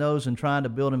 grabbing those, and trying to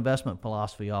build investment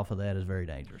philosophy off of that is very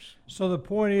dangerous. So the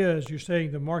point is, you're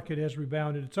saying the market has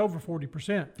rebounded. It's over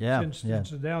 40% since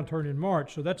the downturn in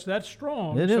March. So that's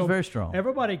strong. It is very strong.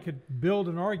 Everybody could build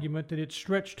an argument that it's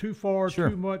stretched too far,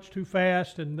 too much, too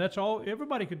fast, and that's all.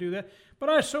 Everybody could do that. But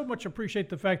I so much appreciate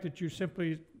the fact that you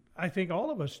simply I think all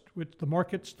of us, with the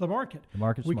market's the market. The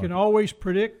market's we the can market. always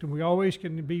predict, and we always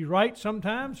can be right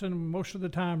sometimes, and most of the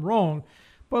time wrong.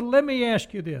 But let me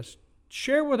ask you this.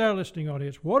 Share with our listening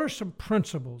audience, what are some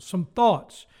principles, some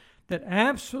thoughts that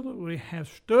absolutely have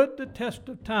stood the test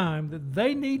of time that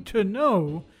they need to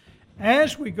know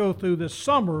as we go through the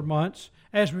summer months,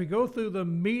 as we go through the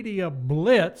media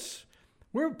blitz?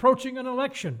 We're approaching an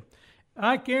election.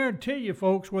 I guarantee you,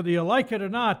 folks, whether you like it or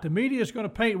not, the media is going to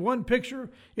paint one picture.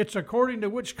 It's according to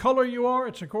which color you are.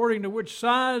 It's according to which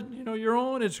side you're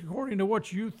on. It's according to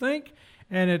what you think.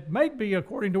 And it may be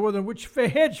according to which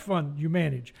hedge fund you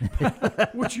manage,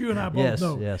 which you and I both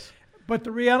know. Yes. But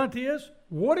the reality is,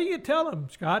 what do you tell them,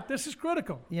 Scott? This is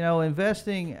critical.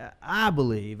 Investing, I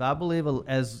believe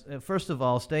as first of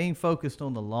all, staying focused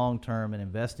on the long term and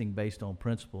investing based on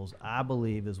principles, I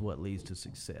believe is what leads to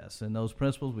success. And those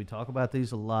principles, we talk about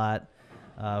these a lot.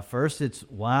 First, it's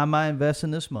why am I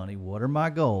investing this money? What are my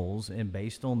goals? And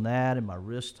based on that and my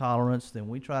risk tolerance, then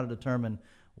we try to determine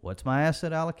what's my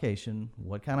asset allocation,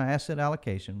 what kind of asset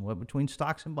allocation, what between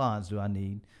stocks and bonds do I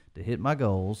need to hit my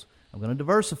goals. I'm going to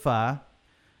diversify.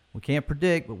 We can't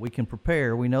predict, but we can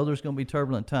prepare. We know there's going to be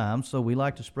turbulent times, so we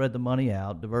like to spread the money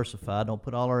out, diversify, don't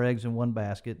put all our eggs in one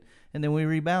basket, and then we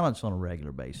rebalance on a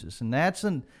regular basis. And that's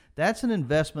an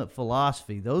investment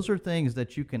philosophy. Those are things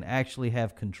that you can actually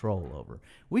have control over.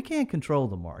 We can't control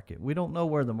the market. We don't know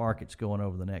where the market's going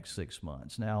over the next 6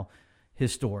 months. Now,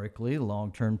 historically,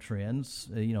 long-term trends,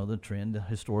 the trend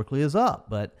historically is up,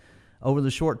 but over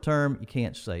the short term, you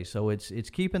can't say. So it's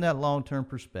keeping that long-term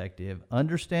perspective,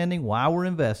 understanding why we're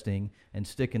investing, and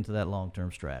sticking to that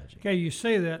long-term strategy. Okay, you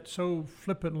say that so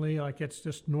flippantly, like it's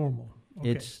just normal.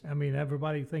 Okay.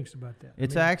 Everybody thinks about that.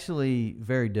 It's actually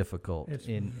very difficult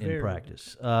in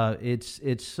practice.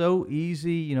 It's so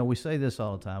easy. We say this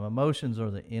all the time. Emotions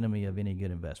are the enemy of any good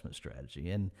investment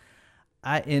strategy. And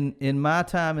in my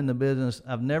time in the business,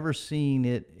 I've never seen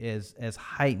it as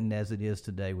heightened as it is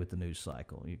today with the news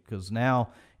cycle. Because now,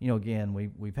 again,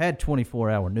 we've had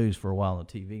 24-hour news for a while on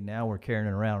TV. Now we're carrying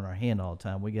it around in our hand all the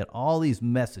time. We get all these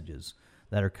messages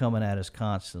that are coming at us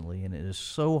constantly, and it is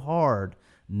so hard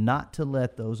not to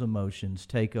let those emotions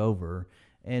take over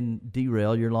and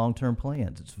derail your long-term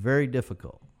plans. It's very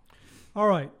difficult. All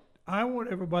right. I want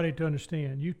everybody to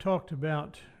understand. You talked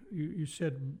about, you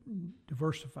said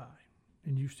diversify.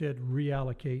 And you said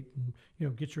reallocate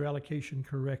and get your allocation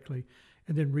correctly,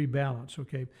 and then rebalance.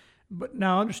 Okay, but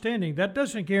now understanding that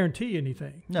doesn't guarantee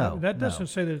anything. No, that doesn't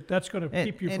say that that's going to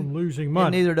keep you from losing money.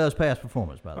 And neither does past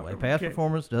performance, by the way. Past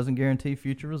performance doesn't guarantee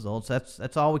future results.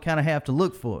 That's all we kind of have to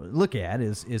look at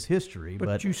is history.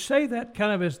 But you say that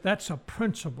kind of as that's a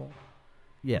principle.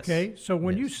 Yes. Okay, so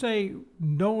when you say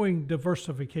knowing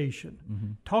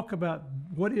diversification, talk about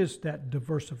what is that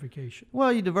diversification?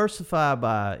 Well, you diversify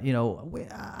by,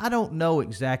 I don't know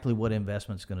exactly what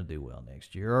investment's going to do well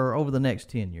next year or over the next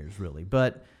 10 years, really.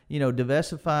 But,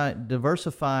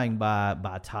 diversifying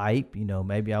by type,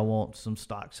 maybe I want some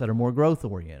stocks that are more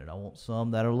growth-oriented. I want some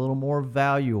that are a little more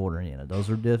value-oriented. Those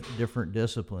are different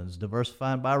disciplines.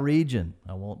 Diversifying by region.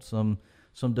 I want some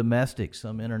domestic,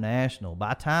 some international,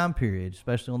 by time period,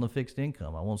 especially on the fixed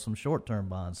income. I want some short-term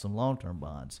bonds, some long-term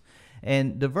bonds.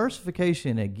 And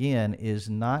diversification, again, is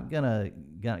not going to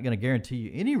guarantee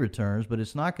you any returns, but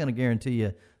it's not going to guarantee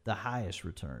you the highest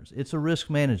returns. It's a risk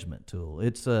management tool.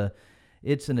 It's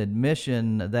an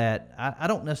admission that I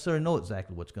don't necessarily know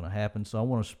exactly what's going to happen, so I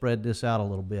want to spread this out a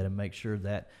little bit and make sure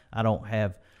that I don't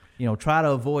have try to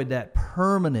avoid that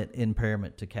permanent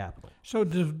impairment to capital. So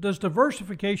does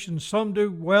diversification, some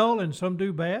do well and some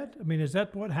do bad? I mean, is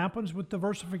that what happens with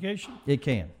diversification? It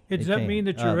can. Does that mean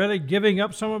that you're really giving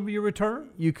up some of your return?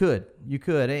 You could.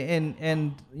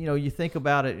 And you think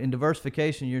about it, in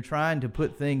diversification, you're trying to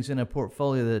put things in a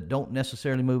portfolio that don't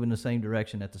necessarily move in the same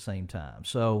direction at the same time.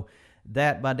 So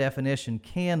that, by definition,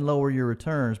 can lower your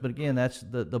returns. But again, that's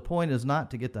the point is not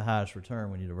to get the highest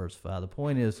return when you diversify. The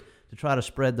point is to try to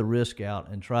spread the risk out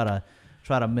and try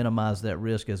to minimize that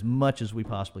risk as much as we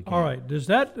possibly can. All right. Does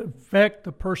that affect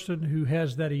the person who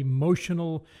has that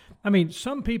emotional? I mean,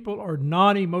 some people are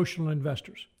non-emotional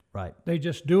investors. Right. They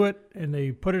just do it and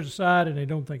they put it aside and they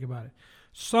don't think about it.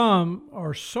 Some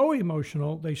are so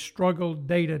emotional they struggle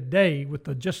day to day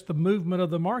with just the movement of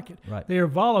the market. Right. They are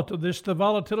volatile. The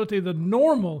volatility, the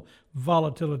normal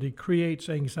volatility creates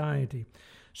anxiety.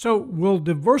 So will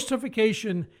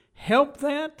diversification help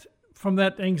that from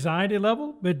that anxiety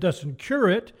level? It doesn't cure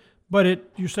it, But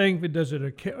you're saying, does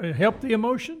it help the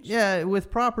emotions? Yeah, with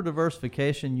proper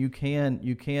diversification, you can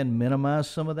minimize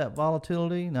some of that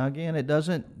volatility. Now, again, it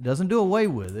doesn't do away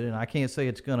with it, and I can't say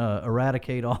it's going to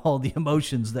eradicate all the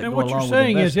emotions that go along with investing. And what you're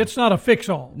saying is it's not a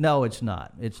fix-all. No, it's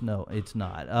not. It's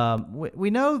not. We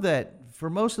know that for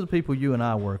most of the people you and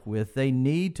I work with, they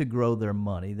need to grow their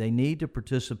money. They need to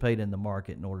participate in the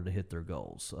market in order to hit their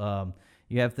goals.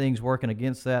 You have things working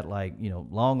against that, like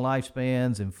long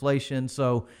lifespans, inflation.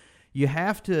 So you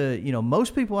have to,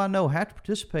 most people I know have to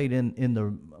participate in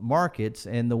the markets,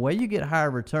 and the way you get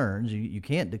higher returns, you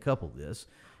can't decouple this.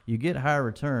 You get higher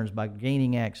returns by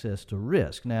gaining access to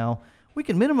risk. Now, we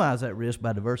can minimize that risk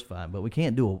by diversifying, but we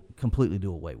can't completely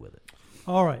do away with it.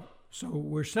 All right. So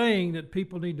we're saying that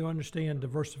people need to understand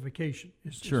diversification.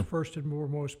 It's first and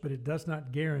foremost, but it does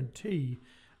not guarantee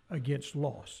against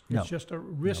loss. It's just a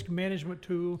risk management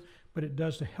tool, but it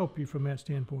does to help you from that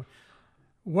standpoint.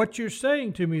 What you're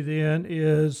saying to me then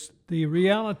is the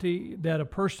reality that a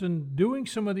person doing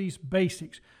some of these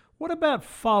basics, what about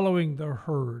following the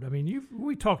herd? I mean,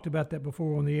 we talked about that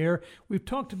before on the air. We've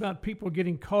talked about people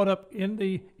getting caught up in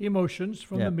the emotions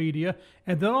from the media,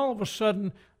 and then all of a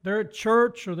sudden they're at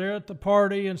church or they're at the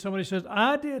party and somebody says,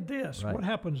 I did this. Right. What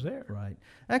happens there? Right.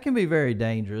 That can be very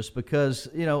dangerous because,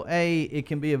 it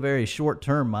can be a very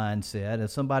short-term mindset. And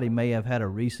somebody may have had a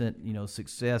recent,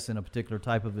 success in a particular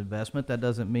type of investment. That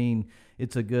doesn't mean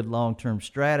it's a good long-term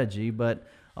strategy, but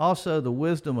also the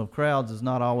wisdom of crowds is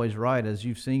not always right, as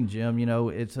you've seen, Jim.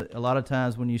 It's a lot of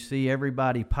times when you see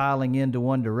everybody piling into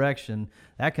one direction,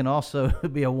 that can also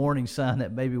be a warning sign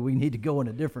that maybe we need to go in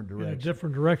a different direction. In a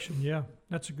different direction, yeah.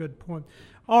 That's a good point.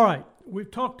 All right,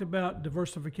 we've talked about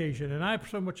diversification, and I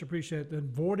so much appreciate the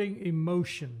avoiding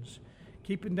emotions,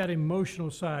 keeping that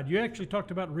emotional side. You actually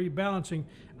talked about rebalancing.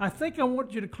 I think I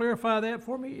want you to clarify that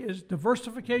for me. Is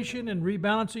diversification and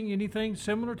rebalancing anything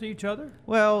similar to each other?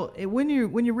 Well, when you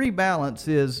rebalance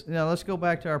is, let's go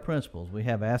back to our principles. We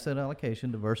have asset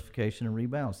allocation, diversification, and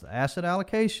rebalance. The asset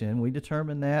allocation, we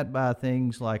determine that by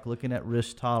things like looking at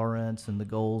risk tolerance and the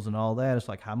goals and all that. It's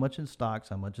like how much in stocks,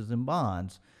 how much is in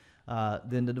bonds.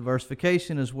 Then the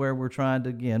diversification is where we're trying to,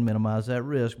 again, minimize that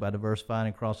risk by diversifying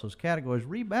across those categories.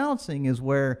 Rebalancing is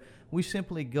where we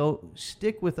simply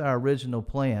stick with our original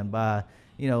plan by,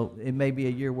 it may be a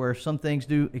year where some things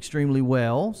do extremely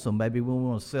well, so maybe we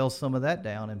want to sell some of that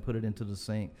down and put it into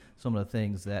some of the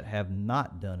things that have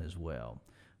not done as well.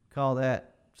 Call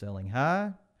that selling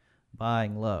high,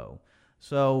 buying low.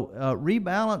 So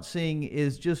rebalancing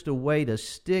is just a way to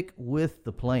stick with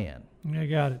the plan. I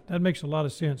got it. That makes a lot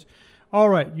of sense. All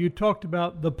right, you talked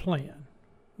about the plan.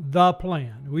 The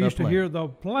plan. We used to hear the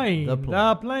plane.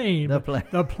 The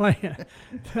plane.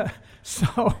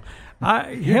 So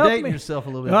you're dating yourself a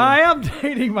little bit. I am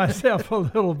dating myself a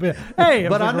little bit. Hey,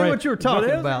 but I knew what you were talking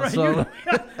about.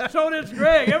 So did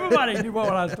Greg. Everybody knew what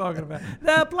I was talking about.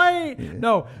 The plane.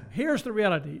 No, here's the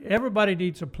reality. Everybody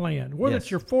needs a plan. Whether it's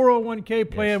your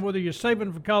 401k plan, whether you're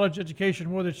saving for college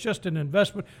education, whether it's just an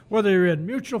investment, whether you're in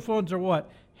mutual funds or what.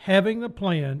 Having the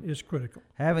plan is critical.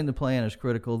 Having the plan is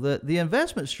critical. The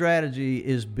investment strategy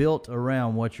is built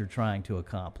around what you're trying to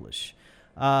accomplish.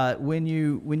 When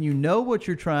you know what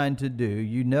you're trying to do,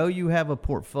 you have a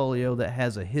portfolio that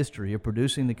has a history of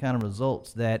producing the kind of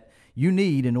results that you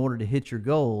need in order to hit your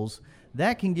goals.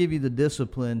 That can give you the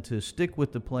discipline to stick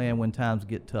with the plan when times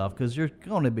get tough, because there's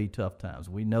going to be tough times.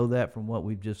 We know that from what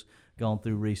we've just gone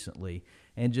through recently.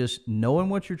 And just knowing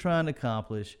what you're trying to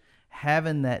accomplish,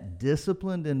 having that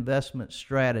disciplined investment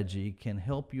strategy can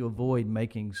help you avoid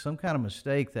making some kind of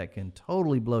mistake that can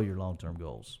totally blow your long-term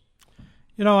goals.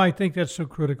 I think that's so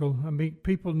critical. I mean,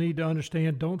 people need to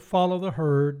understand, don't follow the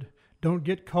herd. Don't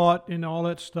get caught in all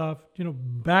that stuff.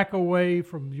 Back away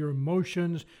from your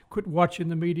emotions. Quit watching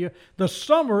the media. The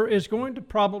summer is going to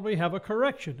probably have a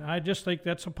correction. I just think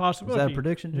that's a possibility. Is that a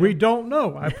prediction, Jim? We don't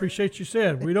know. I appreciate you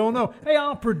said. We don't know. Hey,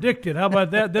 I'll predict it. How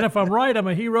about that? Then if I'm right, I'm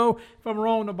a hero. If I'm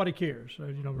wrong, nobody cares.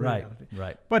 Right.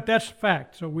 But that's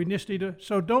fact. So we just need to.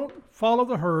 So don't follow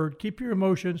the herd. Keep your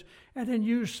emotions, and then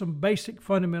use some basic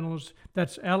fundamentals.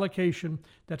 That's allocation.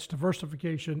 That's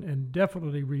diversification, and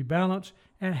definitely rebalance.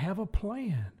 And have a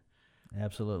plan.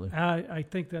 Absolutely. I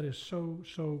think that is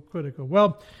so critical.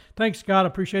 Well, thanks, Scott. I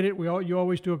appreciate it. You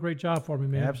always do a great job for me,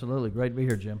 man. Absolutely. Great to be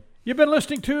here, Jim. You've been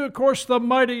listening to, of course, the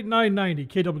mighty 990,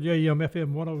 KWAM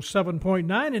FM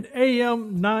 107.9 and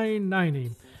AM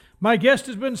 990. My guest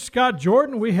has been Scott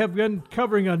Jordan. We have been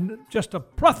covering just a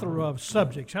plethora of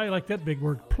subjects. How do you like that big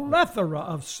word? Plethora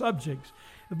of subjects.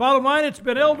 The bottom line, it's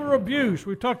been elder abuse.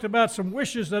 We've talked about some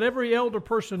wishes that every elder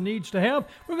person needs to have.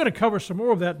 We're going to cover some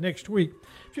more of that next week.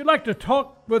 If you'd like to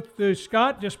talk with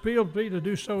Scott, just feel free to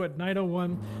do so at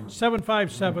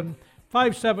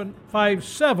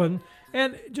 901-757-5757.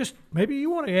 And just maybe you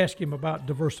want to ask him about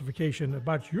diversification,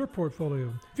 about your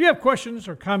portfolio. If you have questions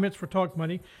or comments for Talk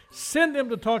Money, send them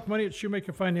to TalkMoney at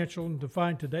Shoemaker Financial. And to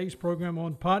find today's program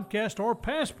on podcast or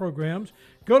past programs,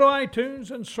 go to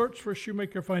iTunes and search for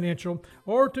Shoemaker Financial,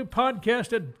 or to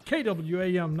podcast at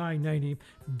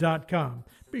KWAM990.com.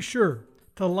 Be sure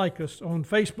to like us on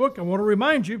Facebook. I want to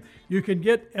remind you, you can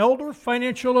get elder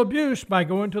financial abuse by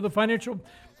going to the financial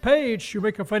page,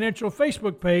 Shoemaker Financial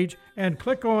Facebook page, and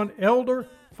click on Elder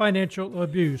Financial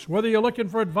Abuse. Whether you're looking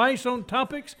for advice on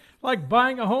topics like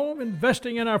buying a home,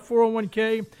 investing in our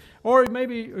 401k, or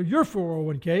maybe your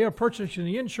 401k, or purchasing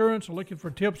the insurance, or looking for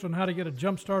tips on how to get a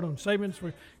jump start on savings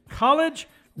for college,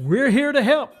 we're here to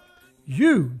help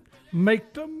you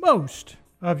make the most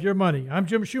of your money. I'm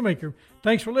Jim Shoemaker.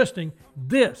 Thanks for listening.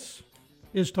 This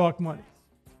is Talk Money.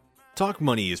 Talk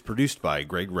Money is produced by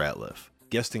Greg Ratliff.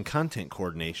 Guest and content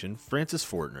coordination, Francis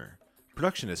Fortner.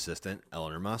 Production assistant,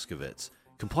 Eleanor Moskovitz.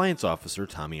 Compliance officer,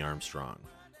 Tommy Armstrong.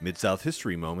 Mid-South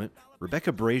History Moment,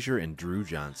 Rebecca Brazier and Drew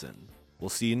Johnson. We'll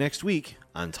see you next week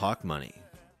on Talk Money.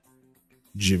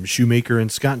 Jim Shoemaker and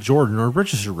Scott Jordan are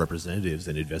registered representatives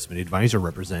and investment advisor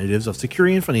representatives of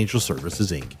Securian Financial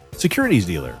Services, Inc., securities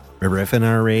dealer. Member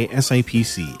FNRA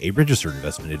SIPC, a registered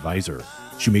investment advisor.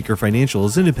 Shoemaker Financial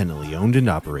is independently owned and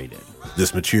operated.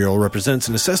 This material represents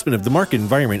an assessment of the market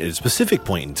environment at a specific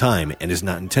point in time and is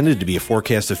not intended to be a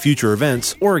forecast of future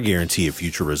events or a guarantee of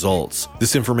future results.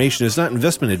 This information is not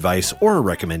investment advice or a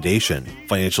recommendation.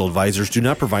 Financial advisors do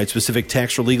not provide specific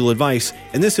tax or legal advice,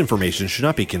 and this information should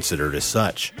not be considered as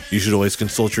such. You should always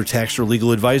consult your tax or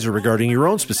legal advisor regarding your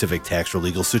own specific tax or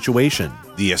legal situation.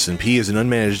 The S&P is an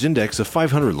unmanaged index of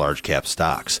 500 large cap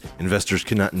stocks. Investors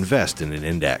cannot invest in an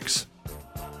index.